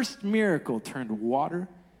first miracle turned water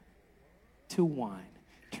to wine,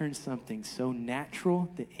 turned something so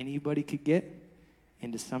natural that anybody could get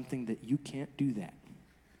into something that you can't do that.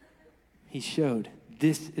 He showed,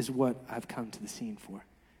 this is what I've come to the scene for.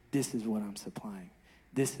 This is what I'm supplying.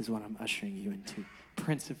 This is what I'm ushering you into.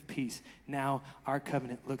 Prince of Peace. Now our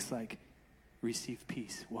covenant looks like receive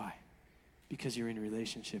peace. Why? Because you're in a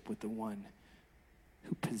relationship with the one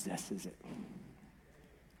who possesses it.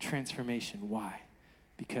 Transformation. Why?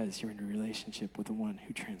 Because you're in a relationship with the one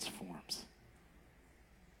who transforms.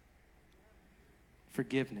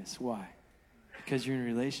 Forgiveness. Why? Because you're in a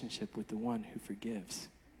relationship with the one who forgives.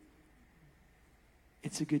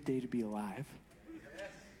 It's a good day to be alive.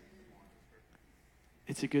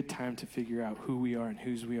 It's a good time to figure out who we are and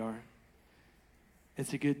whose we are.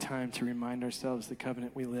 It's a good time to remind ourselves the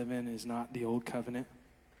covenant we live in is not the old covenant.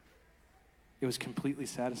 It was completely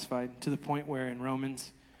satisfied to the point where in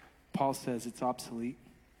Romans, Paul says it's obsolete.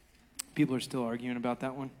 People are still arguing about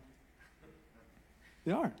that one.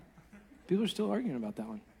 They are. People are still arguing about that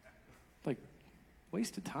one. Like,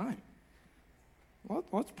 waste of time.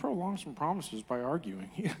 Let's prolong some promises by arguing.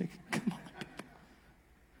 Come on.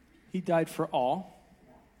 He died for all.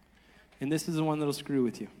 And this is the one that'll screw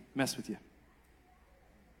with you, mess with you.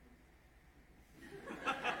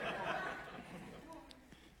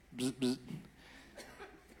 Bzz,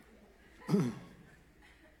 bzz.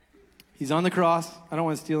 He's on the cross. I don't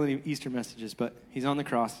want to steal any Easter messages, but he's on the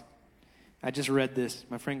cross. I just read this.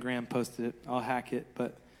 My friend Graham posted it. I'll hack it,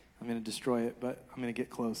 but I'm going to destroy it, but I'm going to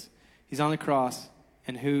get close. He's on the cross,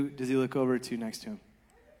 and who does he look over to next to him?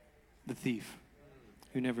 The thief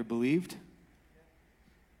who never believed.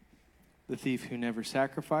 The thief who never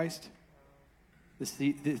sacrificed, the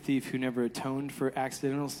thief who never atoned for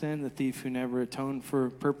accidental sin, the thief who never atoned for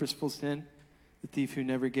purposeful sin, the thief who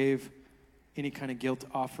never gave any kind of guilt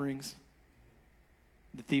offerings,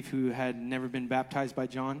 the thief who had never been baptized by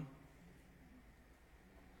John,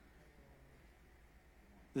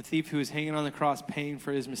 the thief who was hanging on the cross paying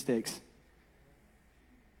for his mistakes.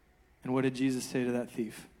 And what did Jesus say to that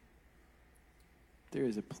thief? There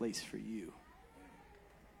is a place for you.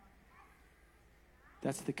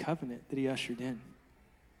 That's the covenant that he ushered in.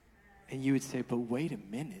 And you would say, but wait a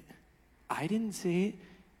minute. I didn't say it.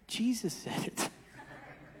 Jesus said it.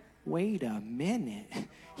 Wait a minute.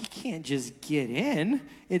 He can't just get in.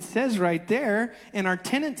 It says right there, and our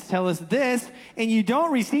tenants tell us this, and you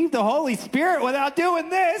don't receive the Holy Spirit without doing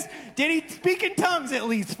this. Did he speak in tongues at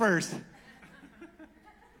least first?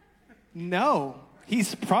 No.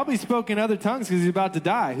 He's probably spoken other tongues because he's about to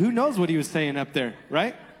die. Who knows what he was saying up there,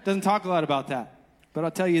 right? Doesn't talk a lot about that. But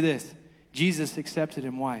I'll tell you this. Jesus accepted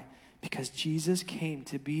him. Why? Because Jesus came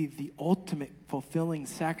to be the ultimate fulfilling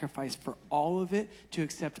sacrifice for all of it, to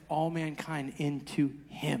accept all mankind into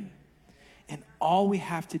him. And all we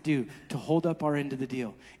have to do to hold up our end of the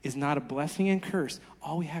deal is not a blessing and curse.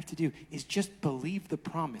 All we have to do is just believe the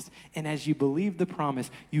promise. And as you believe the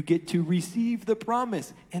promise, you get to receive the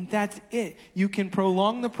promise. And that's it. You can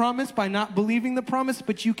prolong the promise by not believing the promise,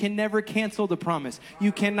 but you can never cancel the promise.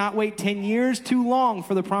 You cannot wait 10 years too long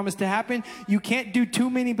for the promise to happen. You can't do too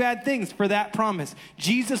many bad things for that promise.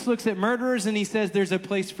 Jesus looks at murderers and he says, there's a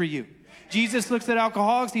place for you. Jesus looks at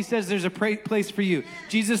alcoholics, he says there's a place for you.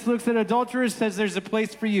 Jesus looks at adulterers, says there's a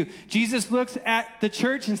place for you. Jesus looks at the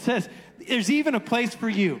church and says there's even a place for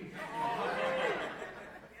you.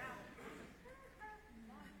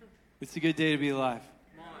 It's a good day to be alive.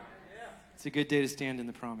 It's a good day to stand in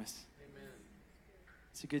the promise.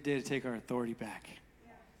 It's a good day to take our authority back.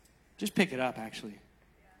 Just pick it up, actually.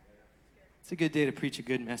 It's a good day to preach a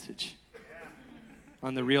good message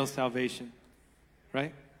on the real salvation,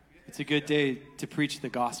 right? It's a good day to preach the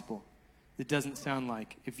gospel. It doesn't sound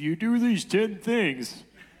like, if you do these 10 things,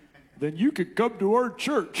 then you could come to our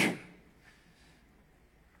church.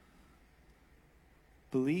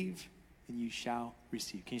 Believe and you shall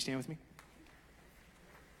receive. Can you stand with me?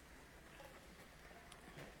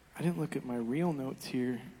 I didn't look at my real notes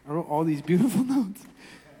here. I wrote all these beautiful notes.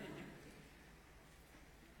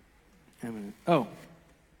 Oh.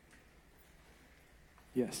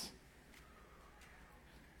 Yes.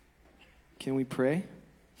 Can we pray?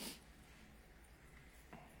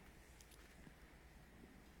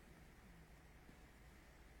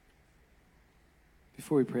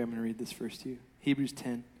 Before we pray, I'm going to read this verse to you. Hebrews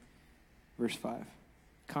 10, verse 5.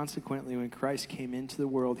 Consequently, when Christ came into the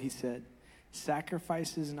world, he said,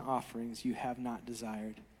 sacrifices and offerings you have not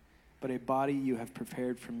desired, but a body you have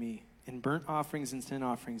prepared for me. In burnt offerings and sin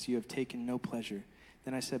offerings you have taken no pleasure.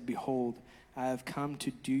 Then I said, behold, I have come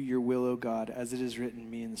to do your will, O God, as it is written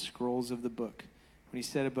me in the scrolls of the book. When he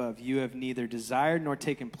said above, you have neither desired nor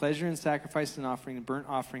taken pleasure in sacrifice and offering, and burnt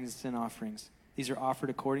offerings and sin offerings. These are offered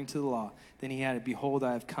according to the law. Then he added, behold,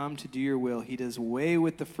 I have come to do your will. He does away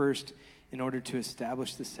with the first in order to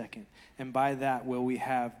establish the second. And by that will we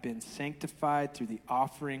have been sanctified through the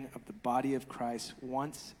offering of the body of Christ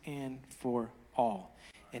once and for all.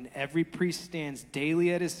 And every priest stands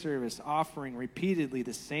daily at his service, offering repeatedly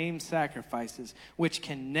the same sacrifices, which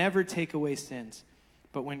can never take away sins.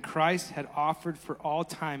 But when Christ had offered for all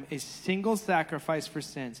time a single sacrifice for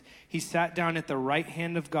sins, he sat down at the right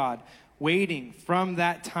hand of God, waiting from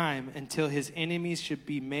that time until his enemies should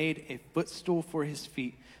be made a footstool for his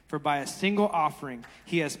feet. For by a single offering,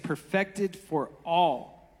 he has perfected for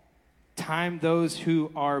all time those who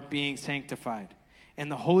are being sanctified.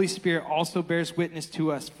 And the Holy Spirit also bears witness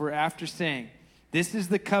to us, for after saying, this is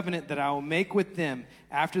the covenant that I will make with them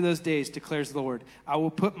after those days, declares the Lord. I will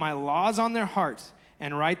put my laws on their hearts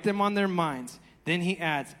and write them on their minds. Then he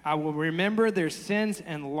adds, I will remember their sins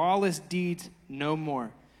and lawless deeds no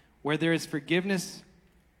more. Where there is forgiveness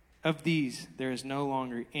of these, there is no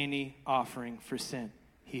longer any offering for sin.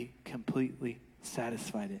 He completely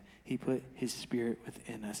satisfied it. He put his spirit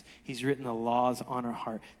within us. He's written the laws on our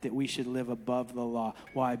heart that we should live above the law.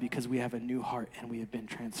 Why? Because we have a new heart and we have been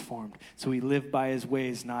transformed. So we live by his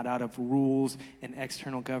ways, not out of rules and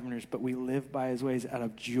external governors, but we live by his ways out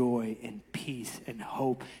of joy and peace and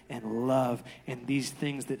hope and love and these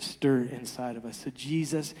things that stir inside of us. So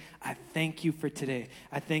Jesus, I thank you for today.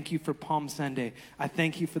 I thank you for Palm Sunday. I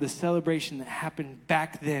thank you for the celebration that happened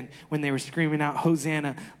back then when they were screaming out,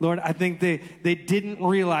 Hosanna. Lord, I think they didn't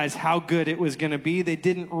realize how good it was going to be. They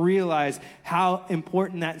didn't realize how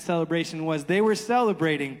important that celebration was. They were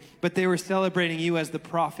celebrating, but they were celebrating you as the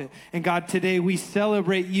prophet. And God, today we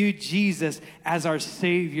celebrate you, Jesus, as our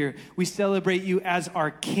Savior. We celebrate you as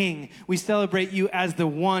our King. We celebrate you as the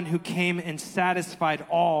one who came and satisfied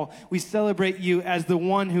all. We celebrate you as the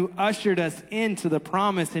one who ushered us into the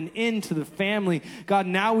promise and into the family. God,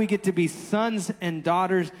 now we get to be sons and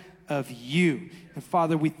daughters of you. And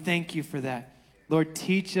Father, we thank you for that. Lord,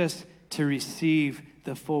 teach us to receive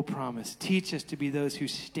the full promise. Teach us to be those who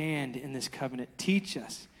stand in this covenant. Teach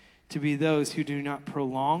us to be those who do not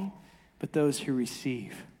prolong, but those who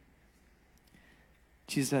receive.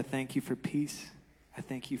 Jesus, I thank you for peace. I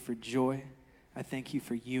thank you for joy. I thank you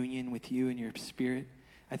for union with you and your spirit.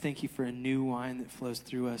 I thank you for a new wine that flows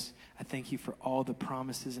through us. I thank you for all the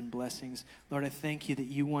promises and blessings. Lord, I thank you that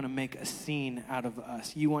you want to make a scene out of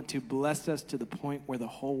us. You want to bless us to the point where the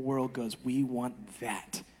whole world goes, we want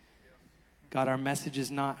that. God, our message is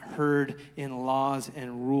not heard in laws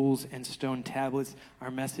and rules and stone tablets. Our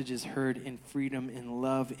message is heard in freedom, in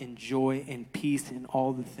love, in joy, in peace, in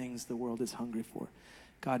all the things the world is hungry for.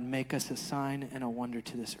 God, make us a sign and a wonder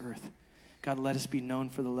to this earth. God, let us be known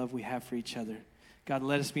for the love we have for each other. God,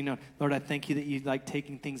 let us be known. Lord, I thank you that you like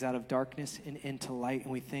taking things out of darkness and into light,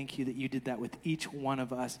 and we thank you that you did that with each one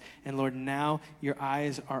of us. And Lord, now your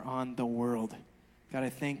eyes are on the world. God, I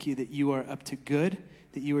thank you that you are up to good,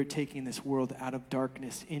 that you are taking this world out of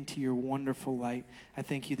darkness into your wonderful light. I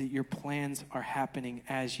thank you that your plans are happening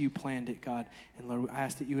as you planned it, God. And Lord, I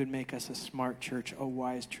ask that you would make us a smart church, a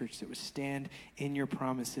wise church that would stand in your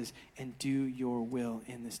promises and do your will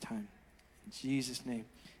in this time. In Jesus' name.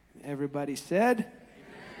 Everybody said?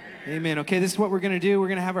 Amen. Okay, this is what we're going to do. We're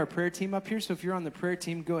going to have our prayer team up here. So if you're on the prayer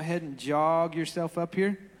team, go ahead and jog yourself up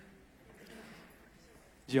here.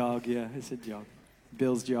 Jog, yeah, I said jog.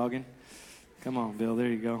 Bill's jogging. Come on, Bill, there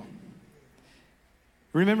you go.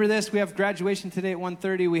 Remember this, we have graduation today at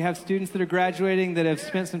 1:30. We have students that are graduating that have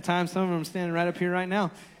spent some time. Some of them are standing right up here right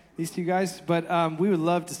now, these two guys. But we would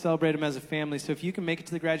love to celebrate them as a family. So if you can make it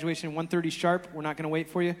to the graduation 1:30 sharp, we're not going to wait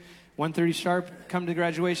for you. 1:30 sharp, come to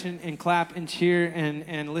graduation and clap and cheer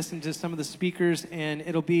and listen to some of the speakers. And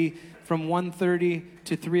it'll be from 1:30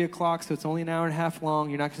 to 3 o'clock, so it's only an hour and a half long.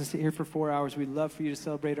 You're not going to sit here for 4 hours. We'd love for you to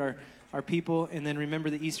celebrate our people. And then remember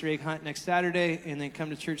the Easter egg hunt next Saturday, and then come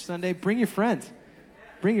to church Sunday. Bring your friends.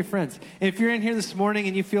 Bring your friends. If you're in here this morning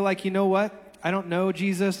and you feel like, you know what? I don't know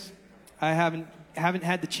Jesus. I haven't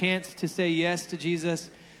had the chance to say yes to Jesus.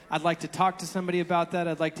 I'd like to talk to somebody about that.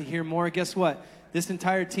 I'd like to hear more. Guess what? This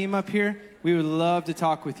entire team up here, we would love to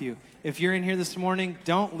talk with you. If you're in here this morning,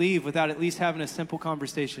 don't leave without at least having a simple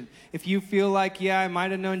conversation. If you feel like, yeah, I might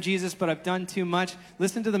have known Jesus, but I've done too much,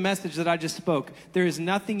 listen to the message that I just spoke. There is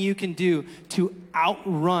nothing you can do to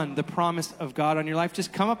outrun the promise of God on your life.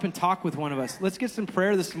 Just come up and talk with one of us. Let's get some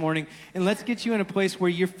prayer this morning, and let's get you in a place where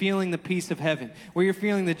you're feeling the peace of heaven, where you're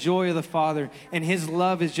feeling the joy of the Father, and his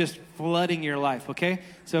love is just flooding your life, okay?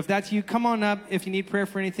 So if that's you, come on up. If you need prayer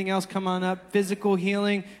for anything else, come on up. Physical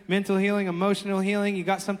healing, mental healing, emotional healing. You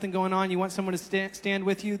got something going on, you want someone to stand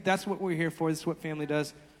with you, that's what we're here for. This is what family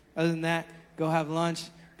does. Other than that, go have lunch,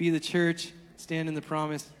 be the church, stand in the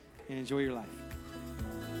promise, and enjoy your life.